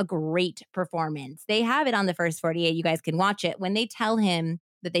on a great performance. They have it on the first 48. You guys can watch it. When they tell him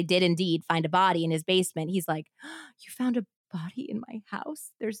that they did indeed find a body in his basement, he's like, you found a body in my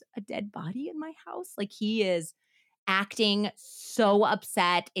house? There's a dead body in my house? Like, he is acting so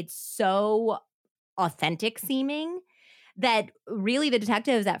upset. It's so authentic seeming that really the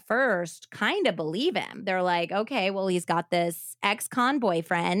detectives at first kind of believe him. They're like, okay, well, he's got this ex-con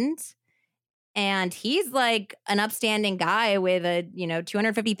boyfriend and he's like an upstanding guy with a,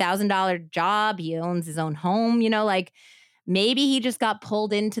 $250,000 job. He owns his own home, like maybe he just got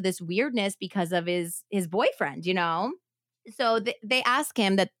pulled into this weirdness because of his boyfriend. So they ask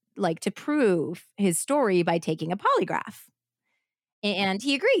him that to prove his story by taking a polygraph. And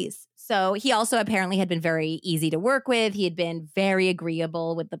he agrees. So he also apparently had been very easy to work with. He had been very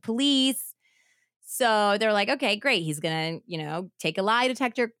agreeable with the police. So they're like, okay, great. He's going to, take a lie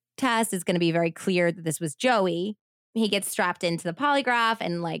detector test. It's going to be very clear that this was Joey. He gets strapped into the polygraph,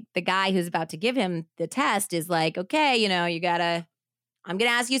 and the guy who's about to give him the test is like, okay, I'm going to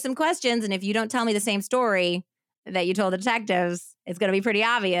ask you some questions. And if you don't tell me the same story that you told the detectives, it's going to be pretty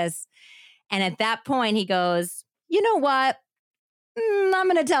obvious. And at that point, he goes, you know what? I'm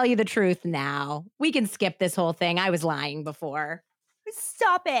going to tell you the truth now. We can skip this whole thing. I was lying before.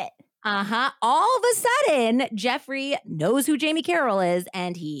 Stop it. All of a sudden, Jeffrey knows who Jamie Carroll is,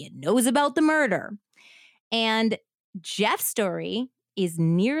 and he knows about the murder. And Jeff's story is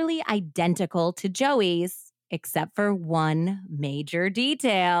nearly identical to Joey's, except for one major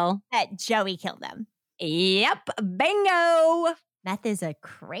detail. That Joey killed them. Yep, bingo. Meth is a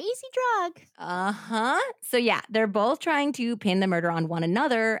crazy drug. So yeah, they're both trying to pin the murder on one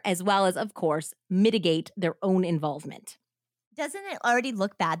another, as well as, of course, mitigate their own involvement. Doesn't it already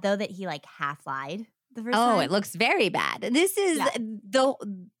look bad, though, that he half lied the first time? Oh, it looks very bad. This is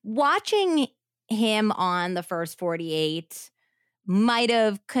watching him on the first 48 might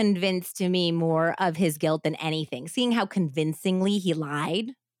have convinced me more of his guilt than anything. Seeing how convincingly he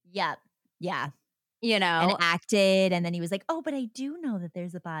lied. Yep. Yeah. And acted, and then he was like, oh, but I do know that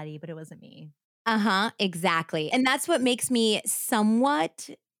there's a body, but it wasn't me. Exactly. And that's what makes me somewhat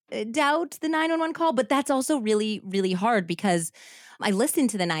doubt the 911 call, but that's also really, really hard because I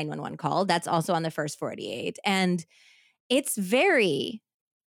listened to the 911 call. That's also on the first 48, and it's very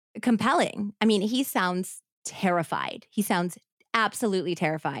compelling. I mean, he sounds terrified. He sounds absolutely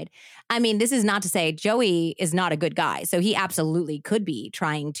terrified. I mean, this is not to say Joey is not a good guy. So he absolutely could be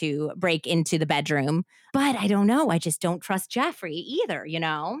trying to break into the bedroom. But I don't know. I just don't trust Jeffrey either,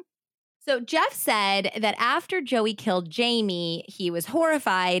 So Jeff said that after Joey killed Jamie, he was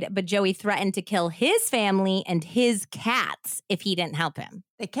horrified, but Joey threatened to kill his family and his cats if he didn't help him.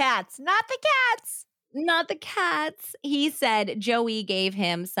 The cats, not the cats. Not the cats. He said Joey gave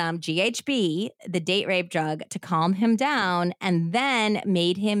him some GHB, the date rape drug, to calm him down, and then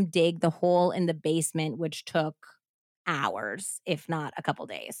made him dig the hole in the basement, which took hours, if not a couple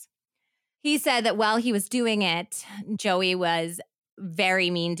days. He said that while he was doing it, Joey was very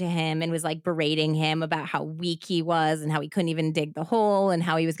mean to him and was berating him about how weak he was and how he couldn't even dig the hole and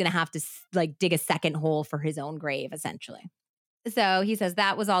how he was going to have to dig a second hole for his own grave, essentially. So he says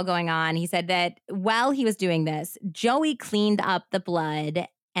that was all going on. He said that while he was doing this, Joey cleaned up the blood,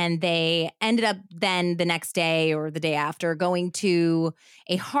 and they ended up then the next day or the day after going to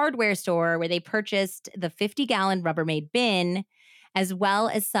a hardware store where they purchased the 50-gallon Rubbermaid bin. as well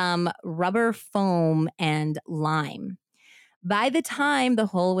as some rubber foam and lime. By the time the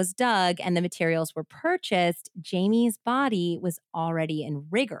hole was dug and the materials were purchased, Jamie's body was already in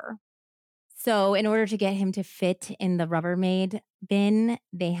rigor. So, in order to get him to fit in the Rubbermaid bin,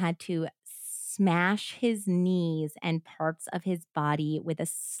 they had to smash his knees and parts of his body with a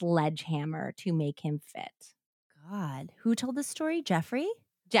sledgehammer to make him fit. God. Who told this story? Jeffrey?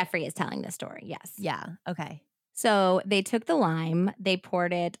 Jeffrey is telling this story, yes. Yeah. Okay. So they took the lime, they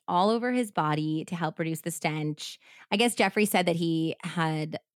poured it all over his body to help reduce the stench. I guess Jeffrey said that he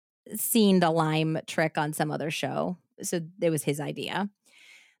had seen the lime trick on some other show. So it was his idea.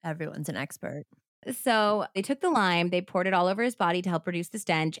 Everyone's an expert. So they took the lime, they poured it all over his body to help reduce the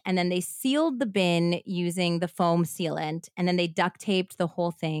stench, and then they sealed the bin using the foam sealant, and then they duct taped the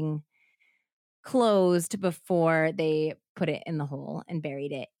whole thing closed before they put it in the hole and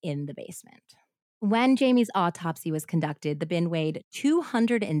buried it in the basement. When Jamie's autopsy was conducted, the bin weighed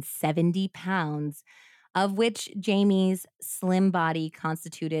 270 pounds, of which Jamie's slim body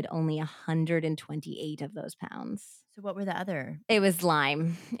constituted only 128 of those pounds. So what were the other? It was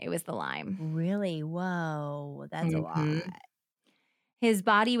lime. It was the lime. Really? Whoa. That's a lot. His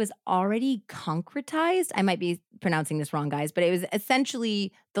body was already concretized. I might be pronouncing this wrong, guys, but it was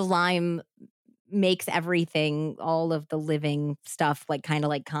essentially the lime makes everything, all of the living stuff, like kind of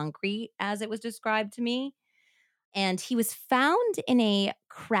like concrete, as it was described to me. And he was found in a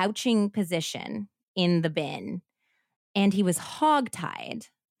crouching position in the bin, and he was hogtied.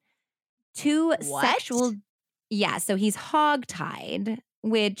 What? Yeah, so he's hogtied,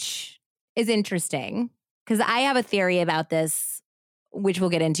 which is interesting because I have a theory about this, which we'll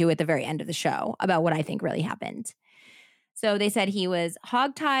get into at the very end of the show, about what I think really happened. So they said he was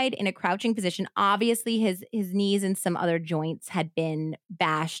hogtied in a crouching position. Obviously, his knees and some other joints had been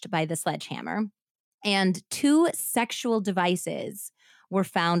bashed by the sledgehammer. And 2 sexual devices were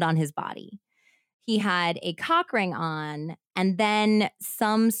found on his body. He had a cock ring on and then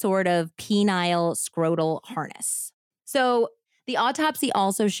some sort of penile scrotal harness. So the autopsy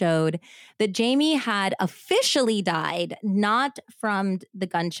also showed that Jamie had officially died not from the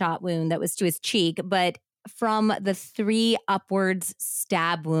gunshot wound that was to his cheek, but from the 3 upwards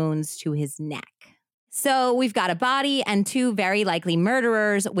stab wounds to his neck. So we've got a body and 2 very likely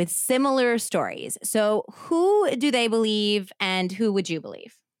murderers with similar stories. So who do they believe and who would you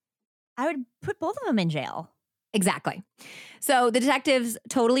believe? I would put both of them in jail. Exactly. So the detectives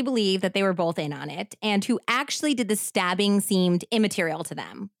totally believe that they were both in on it, and who actually did the stabbing seemed immaterial to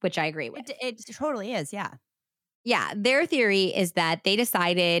them, which I agree with. It totally is, yeah. Yeah, their theory is that they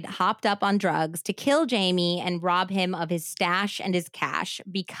decided, hopped up on drugs, to kill Jamie and rob him of his stash and his cash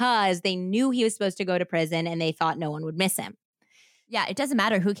because they knew he was supposed to go to prison and they thought no one would miss him. Yeah, it doesn't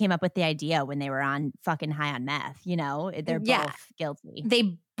matter who came up with the idea when they were on fucking high on meth, you know? They're both guilty.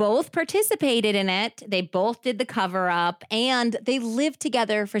 They both participated in it. They both did the cover up, and they lived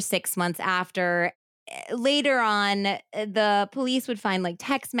together for 6 months after. Later on, the police would find like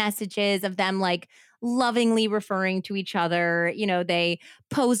text messages of them like lovingly referring to each other. You know, they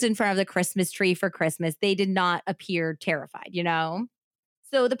posed in front of the Christmas tree for Christmas. They did not appear terrified, you know?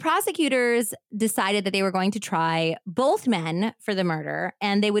 So the prosecutors decided that they were going to try both men for the murder,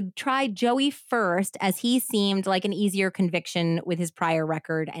 and they would try Joey first as he seemed like an easier conviction with his prior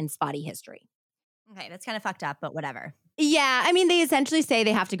record and spotty history. Okay, that's kind of fucked up, but whatever. Yeah, I mean, they essentially say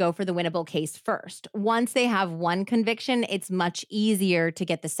they have to go for the winnable case first. Once they have one conviction, it's much easier to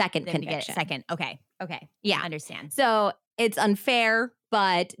get the second conviction. Okay. Yeah. I understand. So it's unfair,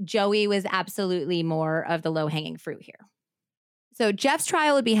 but Joey was absolutely more of the low-hanging fruit here. So Jeff's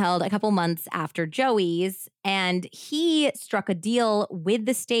trial would be held a couple months after Joey's, and he struck a deal with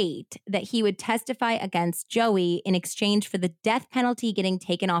the state that he would testify against Joey in exchange for the death penalty getting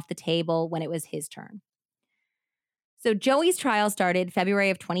taken off the table when it was his turn. So Joey's trial started February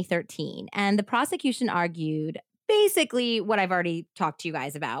of 2013, and the prosecution argued basically what I've already talked to you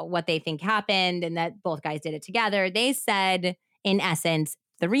guys about, what they think happened and that both guys did it together. They said, in essence,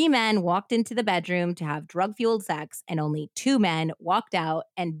 3 men walked into the bedroom to have drug-fueled sex, and only 2 men walked out,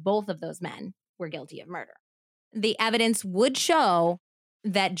 and both of those men were guilty of murder. The evidence would show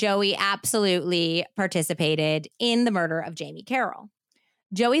that Joey absolutely participated in the murder of Jamie Carroll.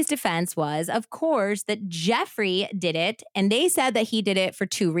 Joey's defense was, of course, that Jeffrey did it, and they said that he did it for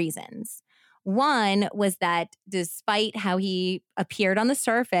 2 reasons. One was that despite how he appeared on the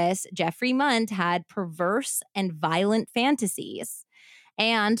surface, Jeffrey Munt had perverse and violent fantasies.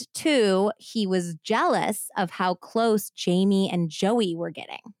 And 2, he was jealous of how close Jamie and Joey were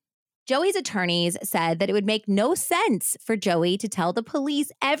getting. Joey's attorneys said that it would make no sense for Joey to tell the police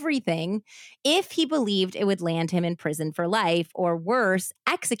everything if he believed it would land him in prison for life or worse,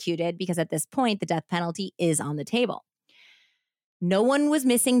 executed, because at this point, the death penalty is on the table. No one was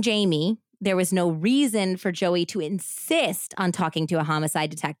missing Jamie. There was no reason for Joey to insist on talking to a homicide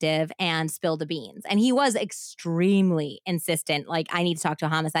detective and spill the beans. And he was extremely insistent, like, I need to talk to a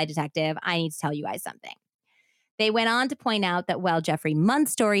homicide detective. I need to tell you guys something. They went on to point out that while Jeffrey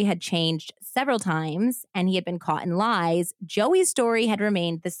Munt's story had changed several times and he had been caught in lies, Joey's story had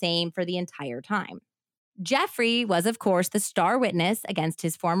remained the same for the entire time. Jeffrey was, of course, the star witness against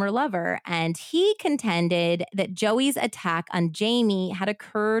his former lover, and he contended that Joey's attack on Jamie had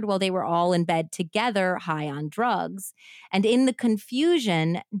occurred while they were all in bed together, high on drugs. And in the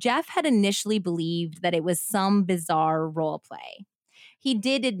confusion, Jeff had initially believed that it was some bizarre role play. He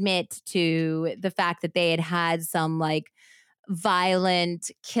did admit to the fact that they had had some like violent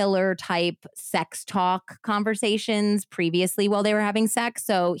killer type sex talk conversations previously while they were having sex.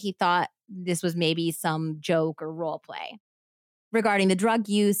 So he thought this was maybe some joke or role play. Regarding the drug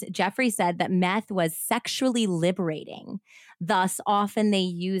use, Jeffrey said that meth was sexually liberating. Thus, often they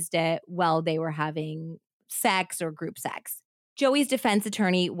used it while they were having sex or group sex. Joey's defense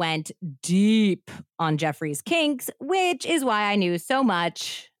attorney went deep on Jeffrey's kinks, which is why I knew so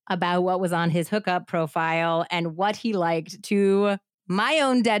much about what was on his hookup profile and what he liked, to my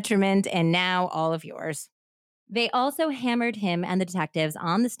own detriment and now all of yours. They also hammered him and the detectives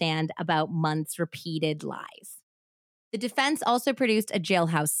on the stand about Munt's repeated lies. The defense also produced a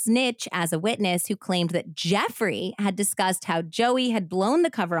jailhouse snitch as a witness who claimed that Jeffrey had discussed how Joey had blown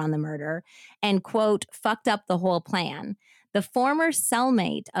the cover on the murder and, quote, fucked up the whole plan. The former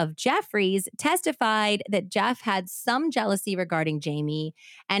cellmate of Jeffrey's testified that Jeff had some jealousy regarding Jamie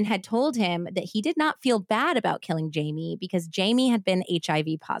and had told him that he did not feel bad about killing Jamie because Jamie had been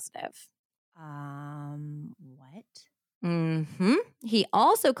HIV positive. What? He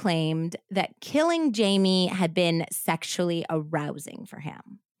also claimed that killing Jamie had been sexually arousing for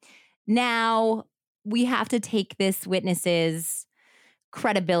him. Now, we have to take this witness's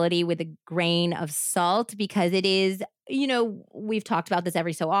credibility with a grain of salt because it is, we've talked about this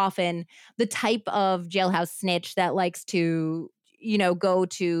every so often, the type of jailhouse snitch that likes to, go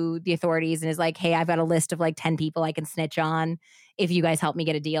to the authorities and is like, hey, I've got a list of like 10 people I can snitch on if you guys help me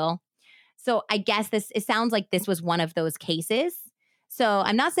get a deal. So I guess it sounds like this was one of those cases. So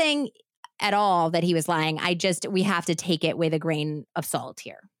I'm not saying at all that he was lying. We have to take it with a grain of salt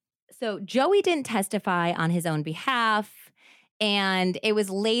here. So Joey didn't testify on his own behalf. And it was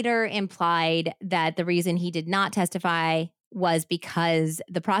later implied that the reason he did not testify was because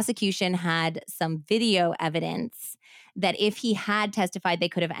the prosecution had some video evidence that if he had testified, they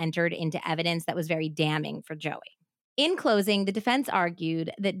could have entered into evidence that was very damning for Joey. In closing, the defense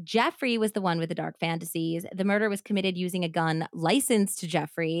argued that Jeffrey was the one with the dark fantasies, the murder was committed using a gun licensed to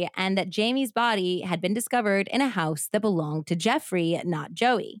Jeffrey, and that Jamie's body had been discovered in a house that belonged to Jeffrey, not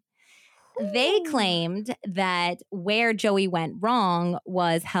Joey. They claimed that where Joey went wrong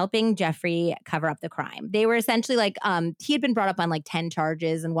was helping Jeffrey cover up the crime. They were essentially like, he had been brought up on like 10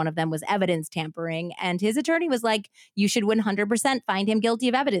 charges, and one of them was evidence tampering. And his attorney was like, you should 100% find him guilty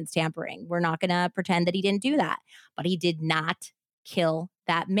of evidence tampering. We're not going to pretend that he didn't do that. But he did not kill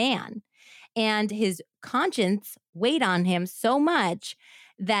that man. And his conscience weighed on him so much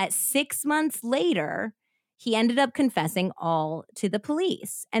that 6 months later, he ended up confessing all to the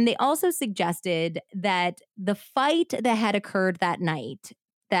police. And they also suggested that the fight that had occurred that night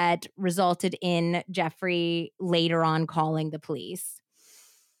that resulted in Jeffrey later on calling the police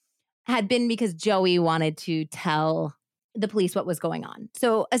had been because Joey wanted to tell the police what was going on.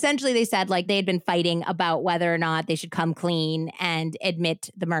 So essentially they said like they had been fighting about whether or not they should come clean and admit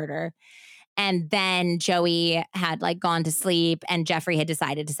the murder. And then Joey had like gone to sleep and Jeffrey had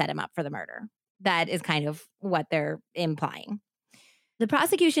decided to set him up for the murder. That is kind of what they're implying. The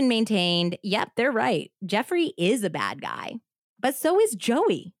prosecution maintained, yep, they're right. Jeffrey is a bad guy, but so is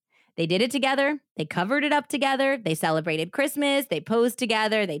Joey. They did it together. They covered it up together. They celebrated Christmas. They posed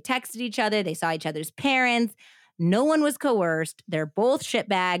together. They texted each other. They saw each other's parents. No one was coerced. They're both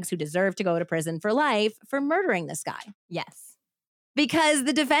shitbags who deserve to go to prison for life for murdering this guy. Yes. Because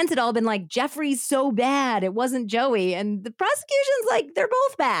the defense had all been like, Jeffrey's so bad. It wasn't Joey. And the prosecution's like, they're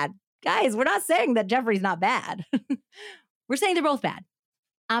both bad. Guys, we're not saying that Jeffrey's not bad. We're saying they're both bad.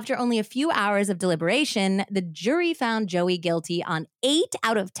 After only a few hours of deliberation, the jury found Joey guilty on 8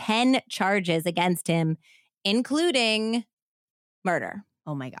 out of 10 charges against him, including murder.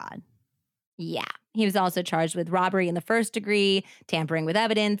 Oh my God. Yeah. He was also charged with robbery in the first degree, tampering with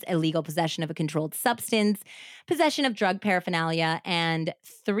evidence, illegal possession of a controlled substance, possession of drug paraphernalia, and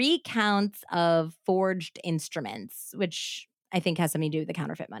 3 counts of forged instruments, which I think has something to do with the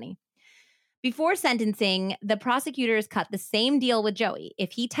counterfeit money. Before sentencing, the prosecutors cut the same deal with Joey.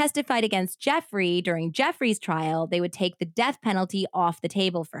 If he testified against Jeffrey during Jeffrey's trial, they would take the death penalty off the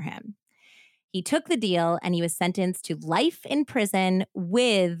table for him. He took the deal and he was sentenced to life in prison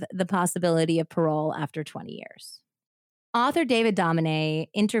with the possibility of parole after 20 years. Author David Domine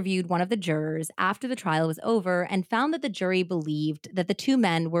interviewed one of the jurors after the trial was over and found that the jury believed that the two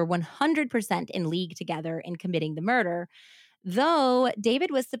men were 100% in league together in committing the murder, though David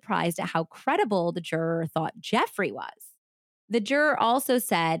was surprised at how credible the juror thought Jeffrey was. The juror also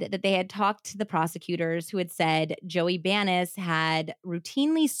said that they had talked to the prosecutors who had said Joey Banis had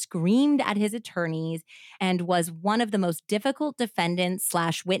routinely screamed at his attorneys and was one of the most difficult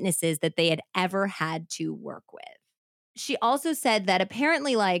defendants/witnesses that they had ever had to work with. She also said that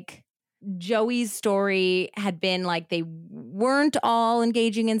apparently, Joey's story had been they weren't all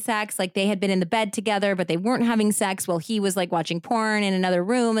engaging in sex. They had been in the bed together, but they weren't having sex while he was watching porn in another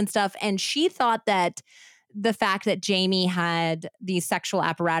room and stuff. And she thought that the fact that Jamie had these sexual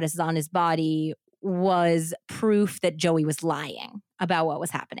apparatuses on his body was proof that Joey was lying about what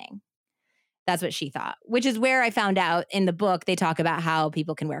was happening. That's what she thought, which is where I found out in the book, they talk about how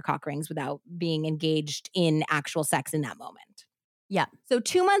people can wear cock rings without being engaged in actual sex in that moment. Yeah. So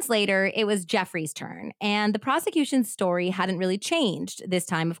 2 months later, it was Jeffrey's turn, and the prosecution's story hadn't really changed. This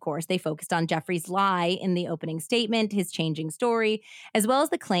time, of course, they focused on Jeffrey's lie in the opening statement, his changing story, as well as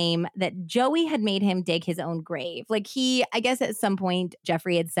the claim that Joey had made him dig his own grave. I guess at some point,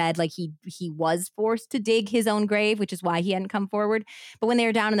 Jeffrey had said he was forced to dig his own grave, which is why he hadn't come forward. But when they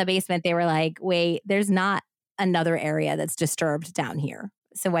were down in the basement, they were like, wait, there's not another area that's disturbed down here.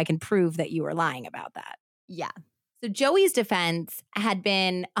 So I can prove that you were lying about that. Yeah. So Joey's defense had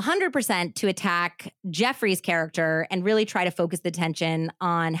been 100% to attack Jeffrey's character and really try to focus the attention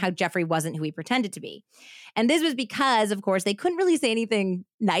on how Jeffrey wasn't who he pretended to be. And this was because, of course, they couldn't really say anything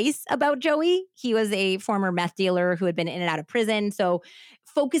nice about Joey. He was a former meth dealer who had been in and out of prison. So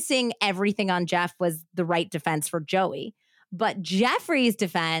focusing everything on Jeff was the right defense for Joey. But Jeffrey's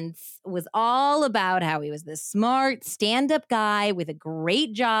defense was all about how he was this smart, stand-up guy with a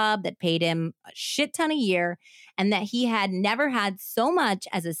great job that paid him a shit ton a year, and that he had never had so much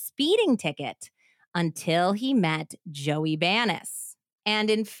as a speeding ticket until he met Joey Banis.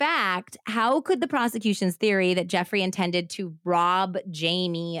 And in fact, how could the prosecution's theory that Jeffrey intended to rob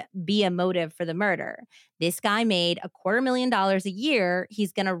Jamie be a motive for the murder? This guy made $250,000 a year.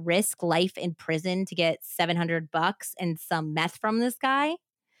 He's going to risk life in prison to get $700 and some meth from this guy.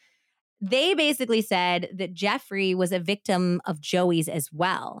 They basically said that Jeffrey was a victim of Joey's as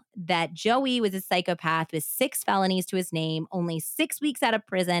well, that Joey was a psychopath with 6 felonies to his name, only 6 weeks out of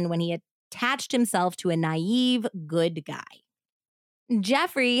prison when he attached himself to a naive, good guy.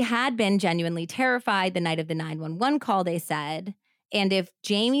 Jeffrey had been genuinely terrified the night of the 911 call, they said. And if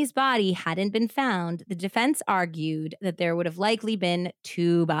Jamie's body hadn't been found, the defense argued that there would have likely been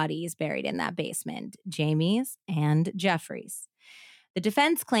 2 bodies buried in that basement, Jamie's and Jeffrey's. The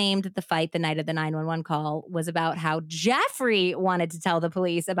defense claimed that the fight the night of the 911 call was about how Jeffrey wanted to tell the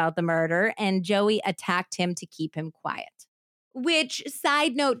police about the murder and Joey attacked him to keep him quiet. Which,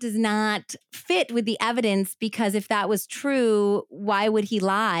 side note, does not fit with the evidence, because if that was true, why would he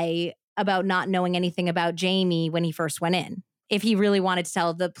lie about not knowing anything about Jamie when he first went in? If he really wanted to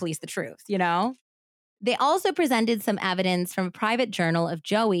tell the police the truth, you know? They also presented some evidence from a private journal of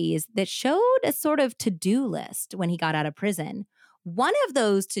Joey's that showed a sort of to-do list when he got out of prison. One of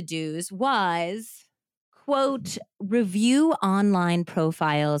those to-dos was, quote, review online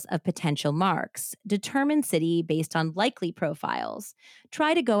profiles of potential marks, determine city based on likely profiles,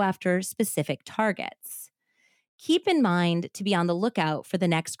 try to go after specific targets. Keep in mind to be on the lookout for the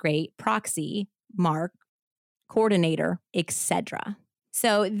next great proxy, mark, coordinator, etc.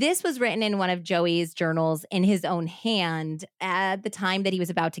 So this was written in one of Joey's journals in his own hand at the time that he was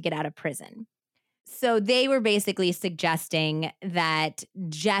about to get out of prison. So they were basically suggesting that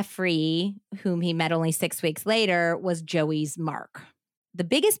Jeffrey, whom he met only 6 weeks later, was Joey's mark. The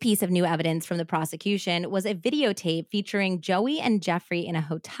biggest piece of new evidence from the prosecution was a videotape featuring Joey and Jeffrey in a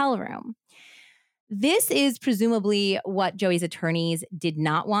hotel room. This is presumably what Joey's attorneys did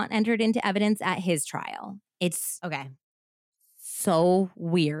not want entered into evidence at his trial. It's so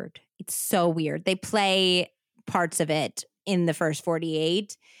weird. It's so weird. They play parts of it in the first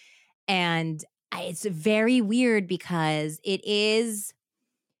 48, and it's very weird because it is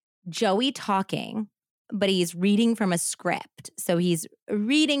Joey talking, but he's reading from a script. So he's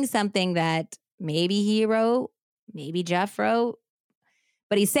reading something that Maybe he wrote, maybe Jeff wrote,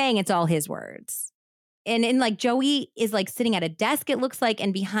 but he's saying it's all his words. And like Joey is like sitting at a desk, it looks like,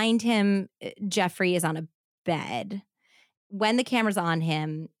 and behind him, Jeffrey is on a bed. When the camera's on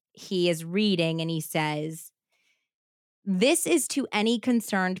him, he is reading and he says, "This is to any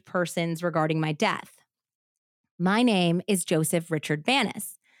concerned persons regarding my death. My name is Joseph Richard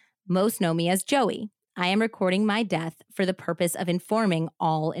Banas. Most know me as Joey. I am recording my death for the purpose of informing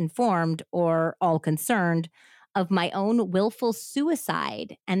all informed or all concerned of my own willful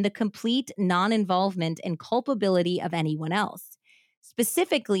suicide and the complete non-involvement and culpability of anyone else.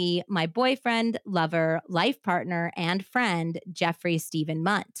 Specifically, my boyfriend, lover, life partner, and friend, Jeffrey Stephen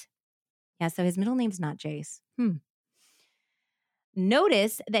Munt." Yeah, so his middle name's not Jace.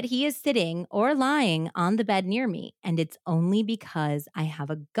 "Notice that he is sitting or lying on the bed near me, and it's only because I have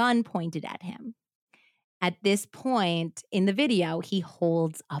a gun pointed at him." At this point in the video, he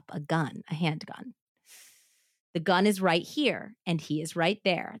holds up a gun, a handgun. "The gun is right here, and he is right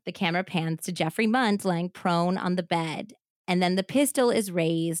there." The camera pans to Jeffrey Munt lying prone on the bed, and then the pistol is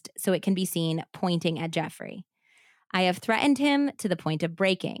raised so it can be seen pointing at Jeffrey. "I have threatened him to the point of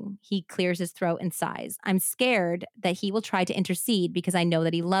breaking." He clears his throat and sighs. "I'm scared that he will try to intercede because I know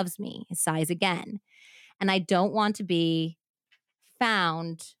that he loves me." He sighs again. "And I don't want to be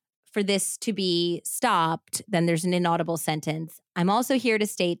found for this to be stopped." Then there's an inaudible sentence. "I'm also here to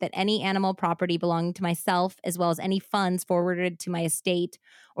state that any animal property belonging to myself, as well as any funds forwarded to my estate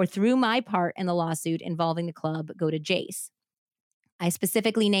or through my part in the lawsuit involving the club, go to Jace. I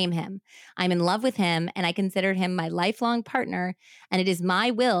specifically name him. I'm in love with him, and I consider him my lifelong partner, and it is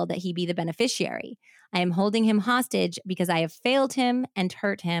my will that he be the beneficiary. I am holding him hostage because I have failed him and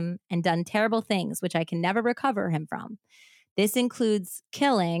hurt him and done terrible things which I can never recover him from. This includes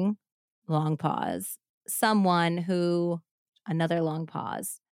killing," long pause, "someone who," another long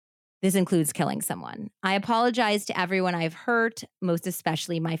pause. "This includes killing someone. I apologize to everyone I've hurt, most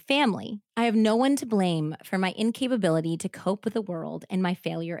especially my family. I have no one to blame for my incapability to cope with the world and my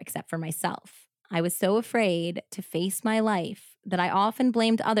failure except for myself. I was so afraid to face my life that I often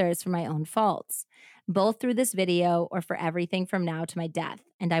blamed others for my own faults, both through this video or for everything from now to my death,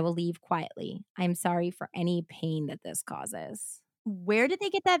 and I will leave quietly. I am sorry for any pain that this causes." Where did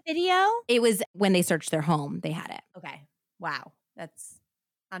they get that video? It was when they searched their home, they had it. Okay. Wow. That's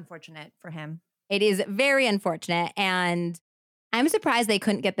unfortunate for him. It is very unfortunate. And I'm surprised they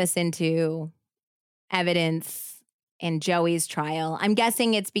couldn't get this into evidence in Joey's trial. I'm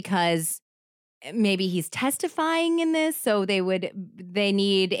guessing it's because maybe he's testifying in this. So they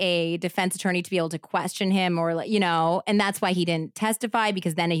need a defense attorney to be able to question him or, and that's why he didn't testify,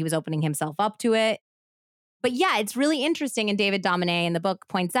 because then he was opening himself up to it. But yeah, it's really interesting. And David Domine in the book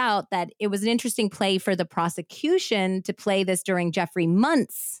points out that it was an interesting play for the prosecution to play this during Jeffrey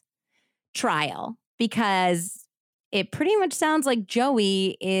Munt's trial, because it pretty much sounds like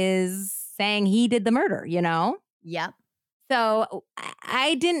Joey is saying he did the murder, Yep. So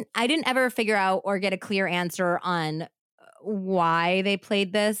I didn't ever figure out or get a clear answer on why they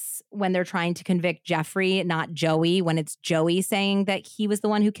played this when they're trying to convict Jeffrey, not Joey, when it's Joey saying that he was the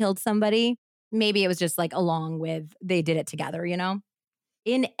one who killed somebody. Maybe it was just like along with, they did it together,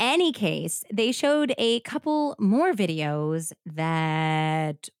 In any case, they showed a couple more videos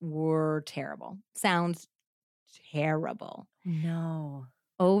that were terrible. Sounds terrible. No.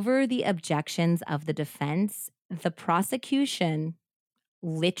 Over the objections of the defense, the prosecution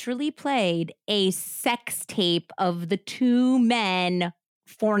literally played a sex tape of the two men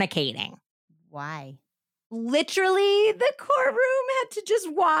fornicating. Why? Literally, the courtroom had to just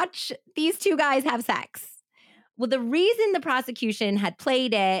watch these two guys have sex. Well, the reason the prosecution had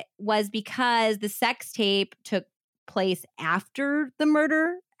played it was because the sex tape took place after the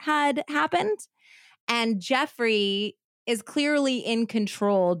murder had happened. And Jeffrey is clearly in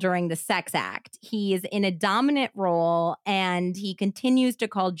control during the sex act. He is in a dominant role, and he continues to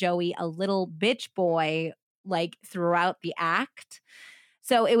call Joey a little bitch boy, like throughout the act.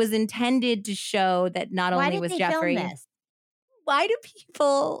 So it was intended to show that not only was Jeffrey. Film this? Why do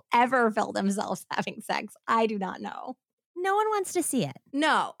people ever film themselves having sex? I do not know. No one wants to see it.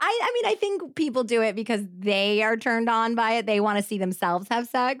 No. I mean, I think people do it because they are turned on by it. They want to see themselves have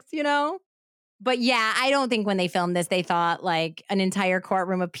sex, But yeah, I don't think when they filmed this, they thought like an entire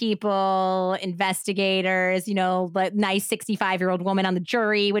courtroom of people, investigators, the nice 65-year-old woman on the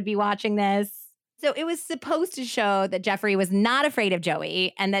jury would be watching this. So it was supposed to show that Jeffrey was not afraid of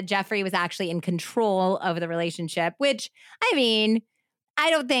Joey and that Jeffrey was actually in control of the relationship, which, I mean,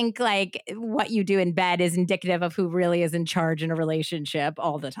 I don't think like what you do in bed is indicative of who really is in charge in a relationship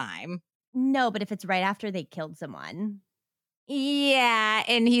all the time. No, but if it's right after they killed someone. Yeah,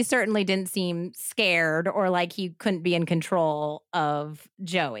 and he certainly didn't seem scared or like he couldn't be in control of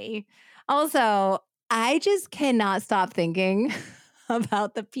Joey. Also, I just cannot stop thinking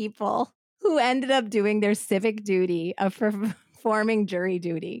about the people who ended up doing their civic duty of performing jury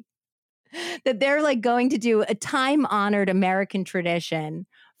duty. That they're like going to do a time honored American tradition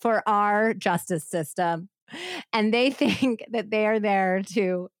for our justice system. And they think that they are there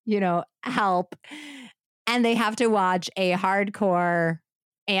to, help. And they have to watch a hardcore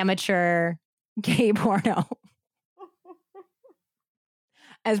amateur gay porno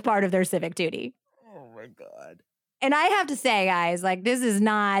as part of their civic duty. Oh my God. And I have to say, guys, like, this is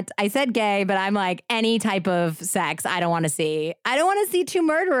not, I said gay, but I'm like, any type of sex I don't want to see. I don't want to see two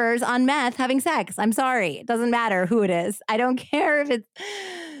murderers on meth having sex. I'm sorry. It doesn't matter who it is. I don't care if it's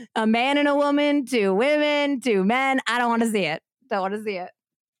a man and a woman, two women, two men. I don't want to see it. Don't want to see it.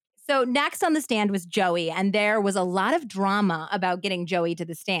 So next on the stand was Joey, and there was a lot of drama about getting Joey to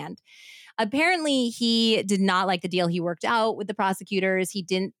the stand. Apparently, he did not like the deal he worked out with the prosecutors. He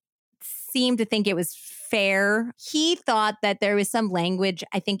didn't seem to think it was fair. He thought that there was some language,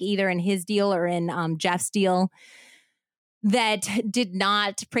 I think either in his deal or in Jeff's deal, that did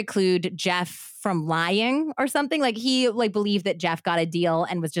not preclude Jeff from lying or something. Like he believed that Jeff got a deal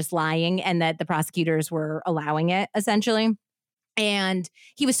and was just lying and that the prosecutors were allowing it essentially. And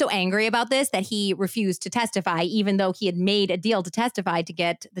he was so angry about this that he refused to testify, even though he had made a deal to testify to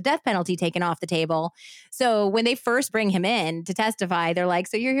get the death penalty taken off the table. So when they first bring him in to testify, they're like,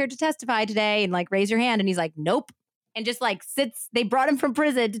 so you're here to testify today and like raise your hand. And he's like, nope. And just like sits, they brought him from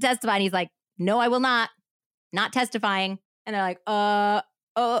prison to testify. And he's like, no, I will not testifying. And they're like, oh,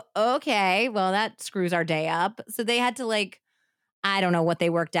 okay. Well, that screws our day up. So they had to like, I don't know what they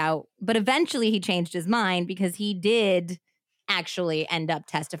worked out. But eventually he changed his mind because he did actually end up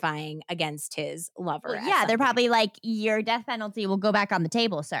testifying against his lover. Well, yeah, they're probably like, your death penalty will go back on the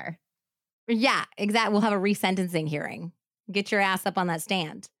table, sir. Yeah, exactly. We'll have a resentencing hearing. Get your ass up on that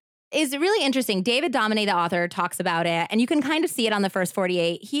stand. It's really interesting. David Domine, the author, talks about it, and you can kind of see it on the first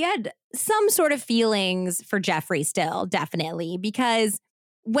 48. He had some sort of feelings for Jeffrey still, definitely, because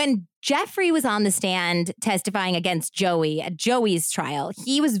when Jeffrey was on the stand testifying against Joey at Joey's trial,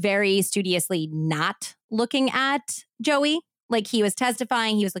 he was very studiously not looking at Joey. Like he was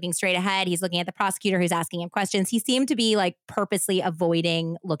testifying, he was looking straight ahead. He's looking at the prosecutor who's asking him questions. He seemed to be like purposely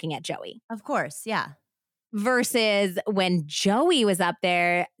avoiding looking at Joey. Of course, yeah. Versus when Joey was up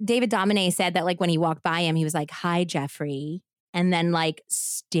there, David Domine said that like when he walked by him, he was like, hi, Jeffrey. And then like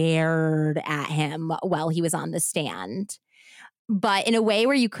stared at him while he was on the stand. But in a way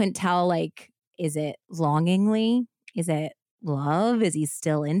where you couldn't tell, like, is it longingly? Is it love? Is he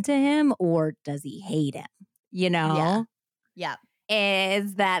still into him? Or does he hate him? You know? Yeah.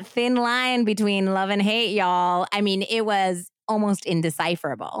 Is that thin line between love and hate, y'all. I mean, it was almost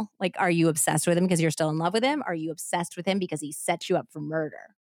indecipherable. Like, are you obsessed with him because you're still in love with him? Are you obsessed with him because he set you up for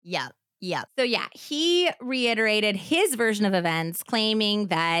murder? Yeah. Yeah. So yeah, he reiterated his version of events, claiming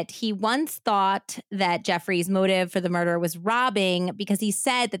that he once thought that Jeffrey's motive for the murder was robbing because he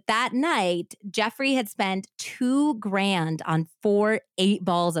said that night, Jeffrey had spent $2,000 on 4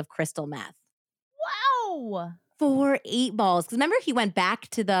 8-balls of crystal meth. Wow. 4 8-balls. Because remember, he went back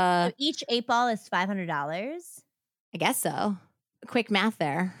to the... So each 8-ball is $500? I guess so. Quick math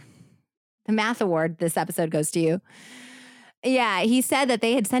there. The math award this episode goes to you. Yeah, he said that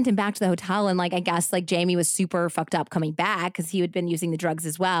they had sent him back to the hotel and like, I guess like Jamie was super fucked up coming back because he had been using the drugs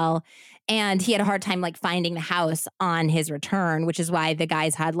as well. And he had a hard time like finding the house on his return, which is why the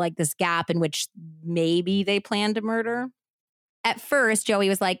guys had like this gap in which maybe they planned to murder. At first, Joey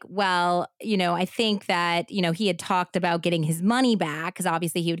was like, well, I think that, he had talked about getting his money back because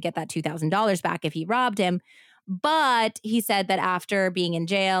obviously he would get that $2,000 back if he robbed him. But he said that after being in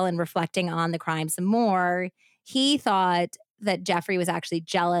jail and reflecting on the crime some more, he thought that Jeffrey was actually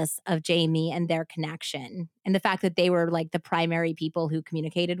jealous of Jamie and their connection and the fact that they were like the primary people who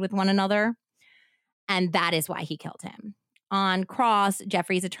communicated with one another. And that is why he killed him. On cross,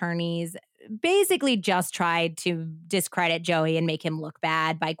 Jeffrey's attorneys basically just tried to discredit Joey and make him look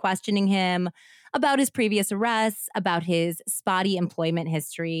bad by questioning him about his previous arrests, about his spotty employment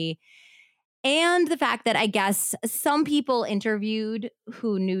history, and the fact that I guess some people interviewed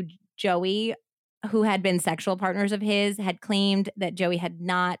who knew Joey, who had been sexual partners of his, had claimed that Joey had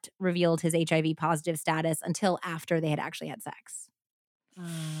not revealed his HIV positive status until after they had actually had sex.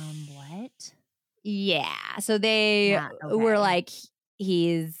 What? Yeah. So they were like,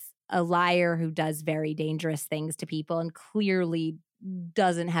 he's a liar who does very dangerous things to people and clearly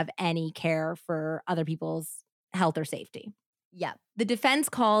doesn't have any care for other people's health or safety. Yep. The defense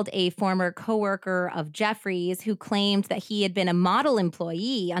called a former coworker of Jeffrey's who claimed that he had been a model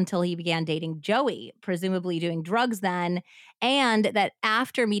employee until he began dating Joey, presumably doing drugs then, and that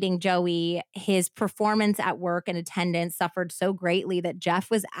after meeting Joey, his performance at work and attendance suffered so greatly that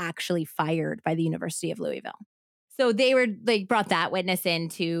Jeff was actually fired by the University of Louisville. So they brought that witness in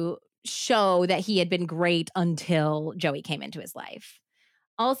to show that he had been great until Joey came into his life.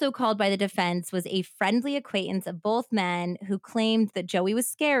 Also called by the defense was a friendly acquaintance of both men who claimed that Joey was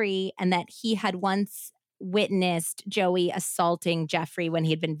scary and that he had once witnessed Joey assaulting Jeffrey when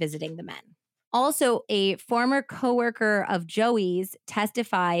he had been visiting the men. Also, a former coworker of Joey's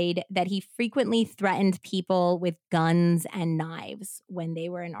testified that he frequently threatened people with guns and knives when they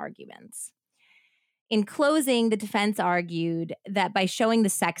were in arguments. In closing, the defense argued that by showing the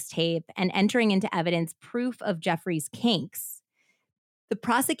sex tape and entering into evidence proof of Jeffrey's kinks, the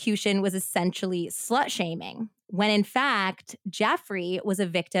prosecution was essentially slut-shaming, when in fact, Jeffrey was a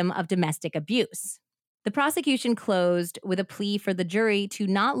victim of domestic abuse. The prosecution closed with a plea for the jury to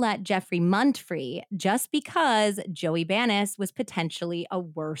not let Jeffrey Munt free just because Joey Banis was potentially a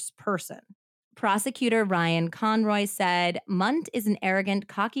worse person. Prosecutor Ryan Conroy said, Munt is an arrogant,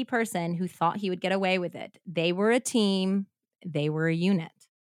 cocky person who thought he would get away with it. They were a team. They were a unit.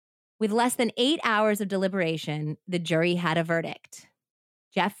 With less than 8 hours of deliberation, the jury had a verdict.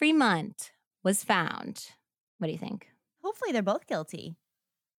 Jeffrey Munt was found. What do you think? Hopefully they're both guilty.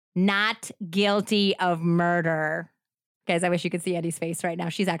 Not guilty of murder. Guys, I wish you could see Eddie's face right now.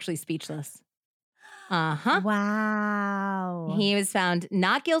 She's actually speechless. Wow. He was found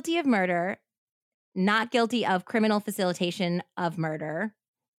not guilty of murder, not guilty of criminal facilitation of murder,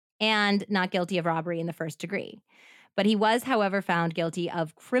 and not guilty of robbery in the first degree. But he was, however, found guilty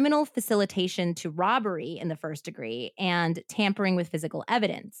of criminal facilitation to robbery in the first degree and tampering with physical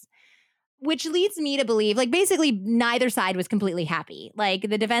evidence, which leads me to believe, like, basically neither side was completely happy. Like,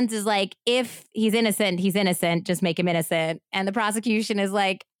 the defense is like, if he's innocent, just make him innocent. And the prosecution is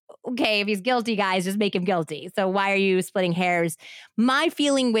like, okay, if he's guilty, guys, just make him guilty. So why are you splitting hairs? My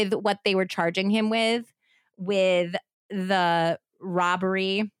feeling with what they were charging him with the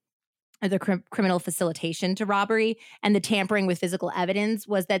robbery, or the criminal facilitation to robbery, and the tampering with physical evidence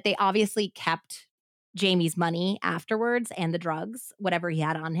was that they obviously kept Jamie's money afterwards and the drugs, whatever he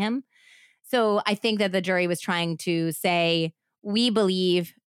had on him. So I think that the jury was trying to say, we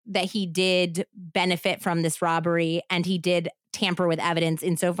believe that he did benefit from this robbery and he did tamper with evidence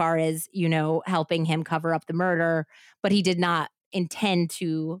insofar as, helping him cover up the murder, but he did not intend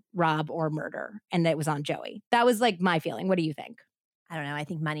to rob or murder. And that was on Joey. That was like my feeling. What do you think? I don't know. I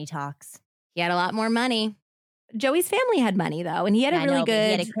think money talks. He had a lot more money. Joey's family had money, though, and he had a really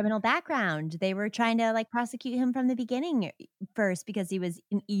good... He had a criminal background. They were trying to, prosecute him from the beginning first because he was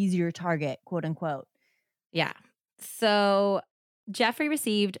an easier target, quote unquote. Yeah. So Jeffrey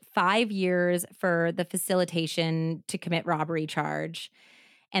received 5 years for the facilitation to commit robbery charge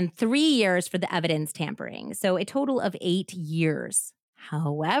and 3 years for the evidence tampering. So a total of 8 years.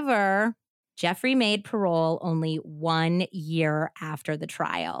 However, Jeffrey made parole only 1 year after the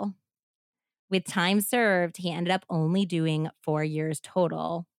trial. With time served, he ended up only doing 4 years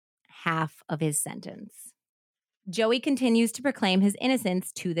total, half of his sentence. Joey continues to proclaim his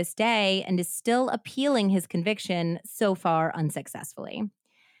innocence to this day and is still appealing his conviction, so far unsuccessfully.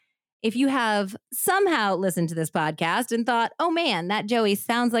 If you have somehow listened to this podcast and thought, oh man, that Joey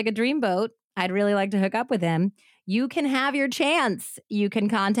sounds like a dreamboat, I'd really like to hook up with him, you can have your chance. You can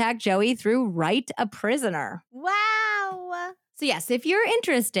contact Joey through Write a Prisoner. Wow. So yes, if you're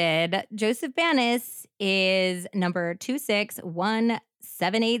interested, Joseph Banis is number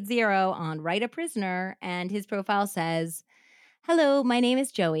 261-780 on Write a Prisoner, and his profile says, hello, my name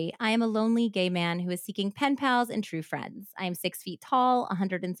is Joey. I am a lonely gay man who is seeking pen pals and true friends. I am 6 feet tall,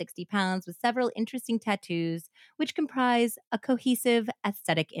 160 pounds, with several interesting tattoos, which comprise a cohesive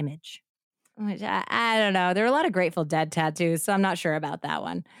aesthetic image. Which I don't know. There are a lot of Grateful Dead tattoos, so I'm not sure about that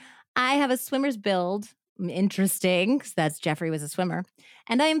one. I have a swimmer's build. Interesting, because that's Jeffrey was a swimmer.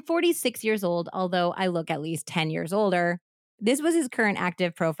 And I am 46 years old, although I look at least 10 years older. This was his current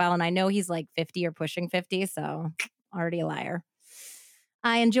active profile, and I know he's like 50 or pushing 50, so already a liar.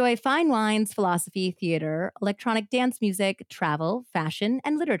 I enjoy fine wines, philosophy, theater, electronic dance music, travel, fashion,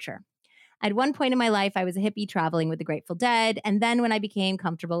 and literature. At one point in my life, I was a hippie traveling with the Grateful Dead, and then when I became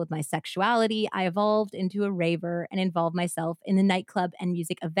comfortable with my sexuality, I evolved into a raver and involved myself in the nightclub and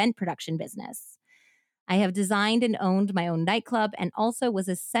music event production business. I have designed and owned my own nightclub and also was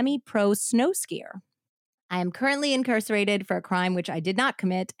a semi-pro snow skier. I am currently incarcerated for a crime which I did not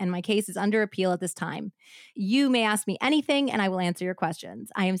commit, and my case is under appeal at this time. You may ask me anything, and I will answer your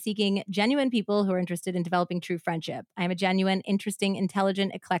questions. I am seeking genuine people who are interested in developing true friendship. I am a genuine, interesting,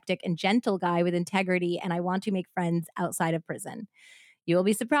 intelligent, eclectic, and gentle guy with integrity, and I want to make friends outside of prison. You will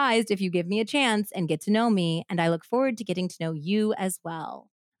be surprised if you give me a chance and get to know me, and I look forward to getting to know you as well.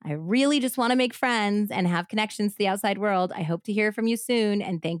 I really just want to make friends and have connections to the outside world. I hope to hear from you soon,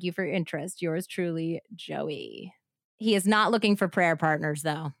 and thank you for your interest. Yours truly, Joey. He is not looking for prayer partners,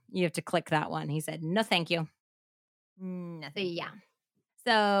 though. You have to click that one. He said, no, thank you. Nothing. Yeah.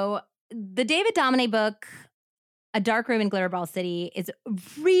 So the David Domine book, A Dark Room in Glitterball City, is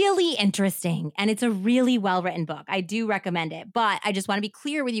really interesting, and it's a really well-written book. I do recommend it, but I just want to be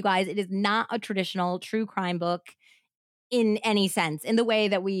clear with you guys. It is not a traditional true crime book in any sense, in the way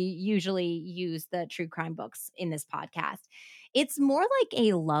that we usually use the true crime books in this podcast. It's more like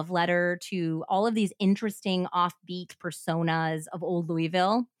a love letter to all of these interesting offbeat personas of old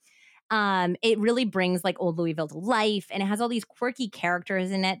Louisville. It really brings like old Louisville to life, and it has all these quirky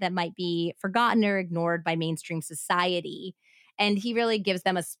characters in it that might be forgotten or ignored by mainstream society. And he really gives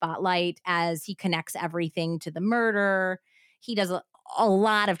them a spotlight as he connects everything to the murder. He does a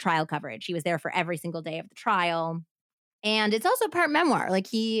lot of trial coverage. He was there for every single day of the trial. And it's also part memoir. Like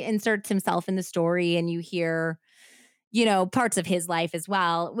he inserts himself in the story and you hear, you know, parts of his life as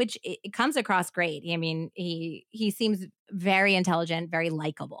well, which it comes across great. I mean, he seems very intelligent, very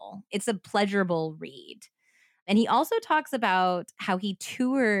likable. It's a pleasurable read. And he also talks about how he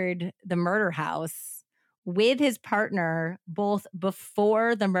toured the murder house with his partner both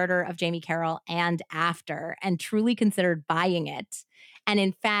before the murder of Jamie Carroll and after, and truly considered buying it. And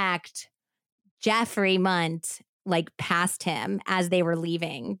in fact, Jeffrey Munt like passed him as they were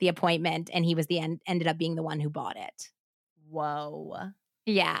leaving the appointment, and he was ended up being the one who bought it. Whoa.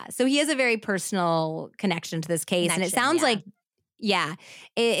 Yeah. So he has a very personal connection to this case. And it sounds like,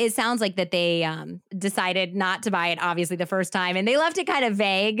 it sounds like that they decided not to buy it, obviously, the first time. And they left it kind of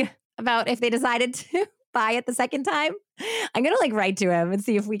vague about if they decided to buy it the second time. I'm going to like write to him and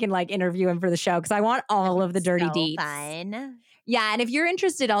see if we can like interview him for the show, because I want all of the dirty deets. Fine. Yeah. And if you're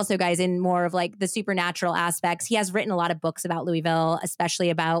interested also, guys, in more of like the supernatural aspects, he has written a lot of books about Louisville,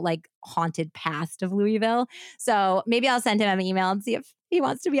 especially about like haunted past of Louisville. So maybe I'll send him an email and see if he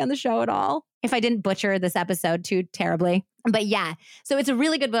wants to be on the show at all, if I didn't butcher this episode too terribly. But yeah, so it's a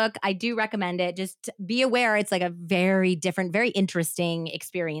really good book. I do recommend it. Just be aware it's like a very different, very interesting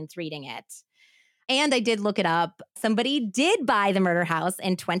experience reading it. And I did look it up. Somebody did buy the murder house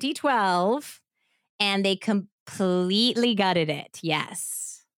in 2012 and they completely gutted it.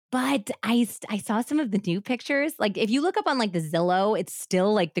 Yes. But I saw some of the new pictures. Like if you look up on like the Zillow, it's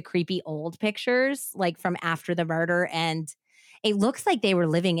still like the creepy old pictures, like from after the murder. And it looks like they were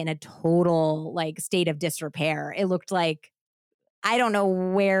living in a total like state of disrepair. It looked like, I don't know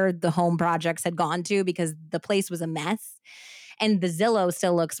where the home projects had gone to because the place was a mess. And the Zillow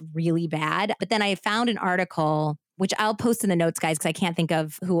still looks really bad. But then I found an article, which I'll post in the notes, guys, because I can't think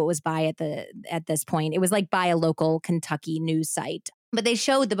of who it was by at this point. It was like by a local Kentucky news site. But they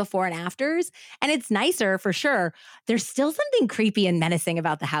showed the before and afters, and it's nicer for sure. There's still something creepy and menacing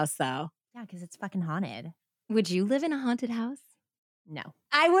about the house, though. Yeah, because it's fucking haunted. Would you live in a haunted house? No.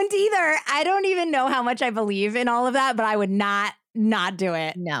 I wouldn't either. I don't even know how much I believe in all of that, but I would not do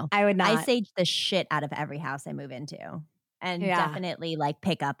it. No. I would not. I sage the shit out of every house I move into. And definitely like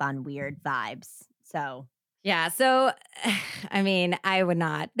pick up on weird vibes. So yeah. So, I mean, I would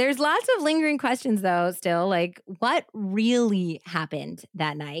not. There's lots of lingering questions, though, still. Like, what really happened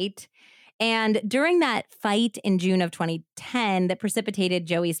that night? And during that fight in June of 2010 that precipitated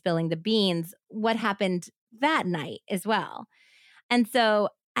Joey spilling the beans, what happened that night as well? And so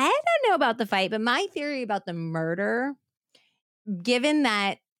I don't know about the fight, but my theory about the murder, given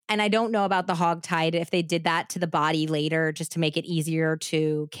that, and I don't know about the hogtied, if they did that to the body later just to make it easier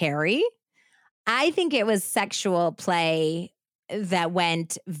to carry. I think it was sexual play that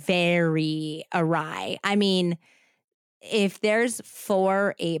went very awry. I mean, if there's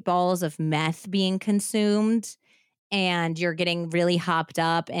 4 8 balls of meth being consumed and you're getting really hopped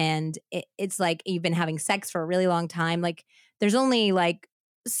up and it's like you've been having sex for a really long time, like there's only like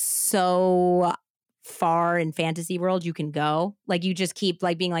so far in fantasy world you can go. Like you just keep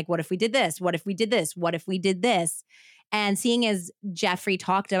like being like, what if we did this? What if we did this? What if we did this? And seeing as Jeffrey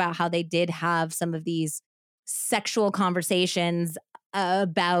talked about how they did have some of these sexual conversations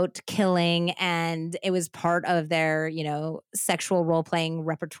about killing, and it was part of their, you know, sexual role-playing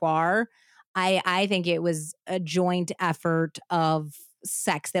repertoire, I think it was a joint effort of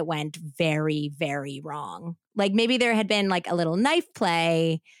sex that went very, very wrong. Like maybe there had been like a little knife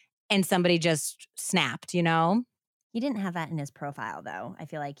play and somebody just snapped, you know? He didn't have that in his profile, though. I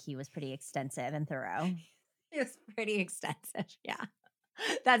feel like he was pretty extensive and thorough. It was pretty extensive. Yeah,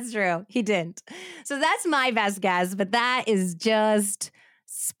 that's true. He didn't. So that's my best guess, but that is just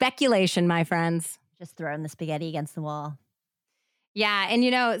speculation, my friends. Just throwing the spaghetti against the wall. Yeah.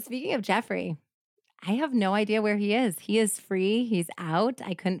 And, speaking of Jeffrey, I have no idea where he is. He is free. He's out.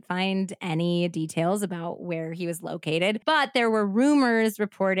 I couldn't find any details about where he was located, but there were rumors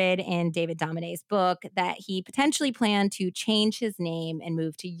reported in David Dominey's book that he potentially planned to change his name and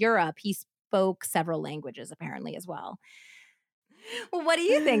move to Europe. He spoke several languages apparently as well. Well, what do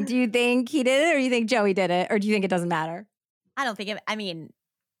you think? Do you think he did it, or do you think Joey did it, or do you think it doesn't matter? I don't think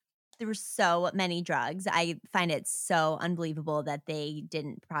there were so many drugs. I find it so unbelievable that they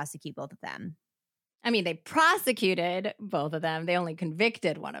didn't prosecute both of them. I mean, they prosecuted both of them. They only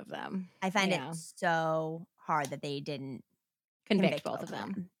convicted one of them. I find it so hard that they didn't convict both of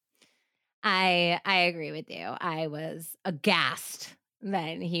them. I agree with you. I was aghast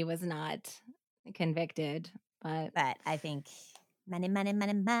that he was not convicted. But I think money.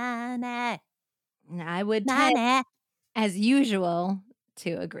 I would tend, as usual,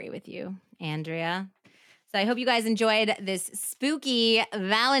 to agree with you, Andrea. So I hope you guys enjoyed this spooky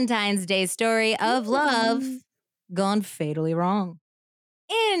Valentine's Day story of love gone fatally wrong.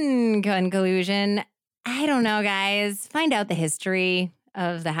 In conclusion, I don't know, guys. Find out the history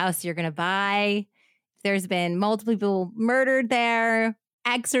of the house you're going to buy. There's been multiple people murdered there,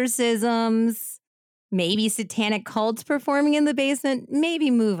 exorcisms, maybe satanic cults performing in the basement. Maybe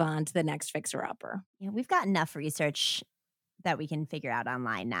move on to the next fixer-upper. Yeah, we've got enough research that we can figure out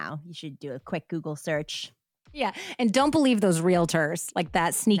online now. You should do a quick Google search. Yeah, and don't believe those realtors, like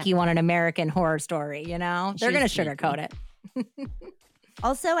that sneaky one in American Horror Story, They're going to sugarcoat it.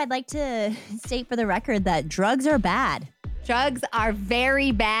 Also, I'd like to state for the record that drugs are bad. Drugs are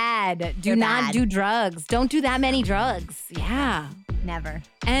very bad. Do not do drugs. Don't do that many drugs. Yeah. Never.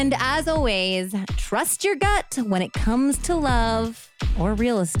 And as always, trust your gut when it comes to love or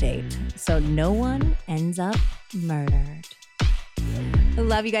real estate, so no one ends up murdered. I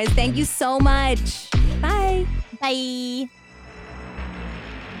love you guys. Thank you so much. Bye. Bye.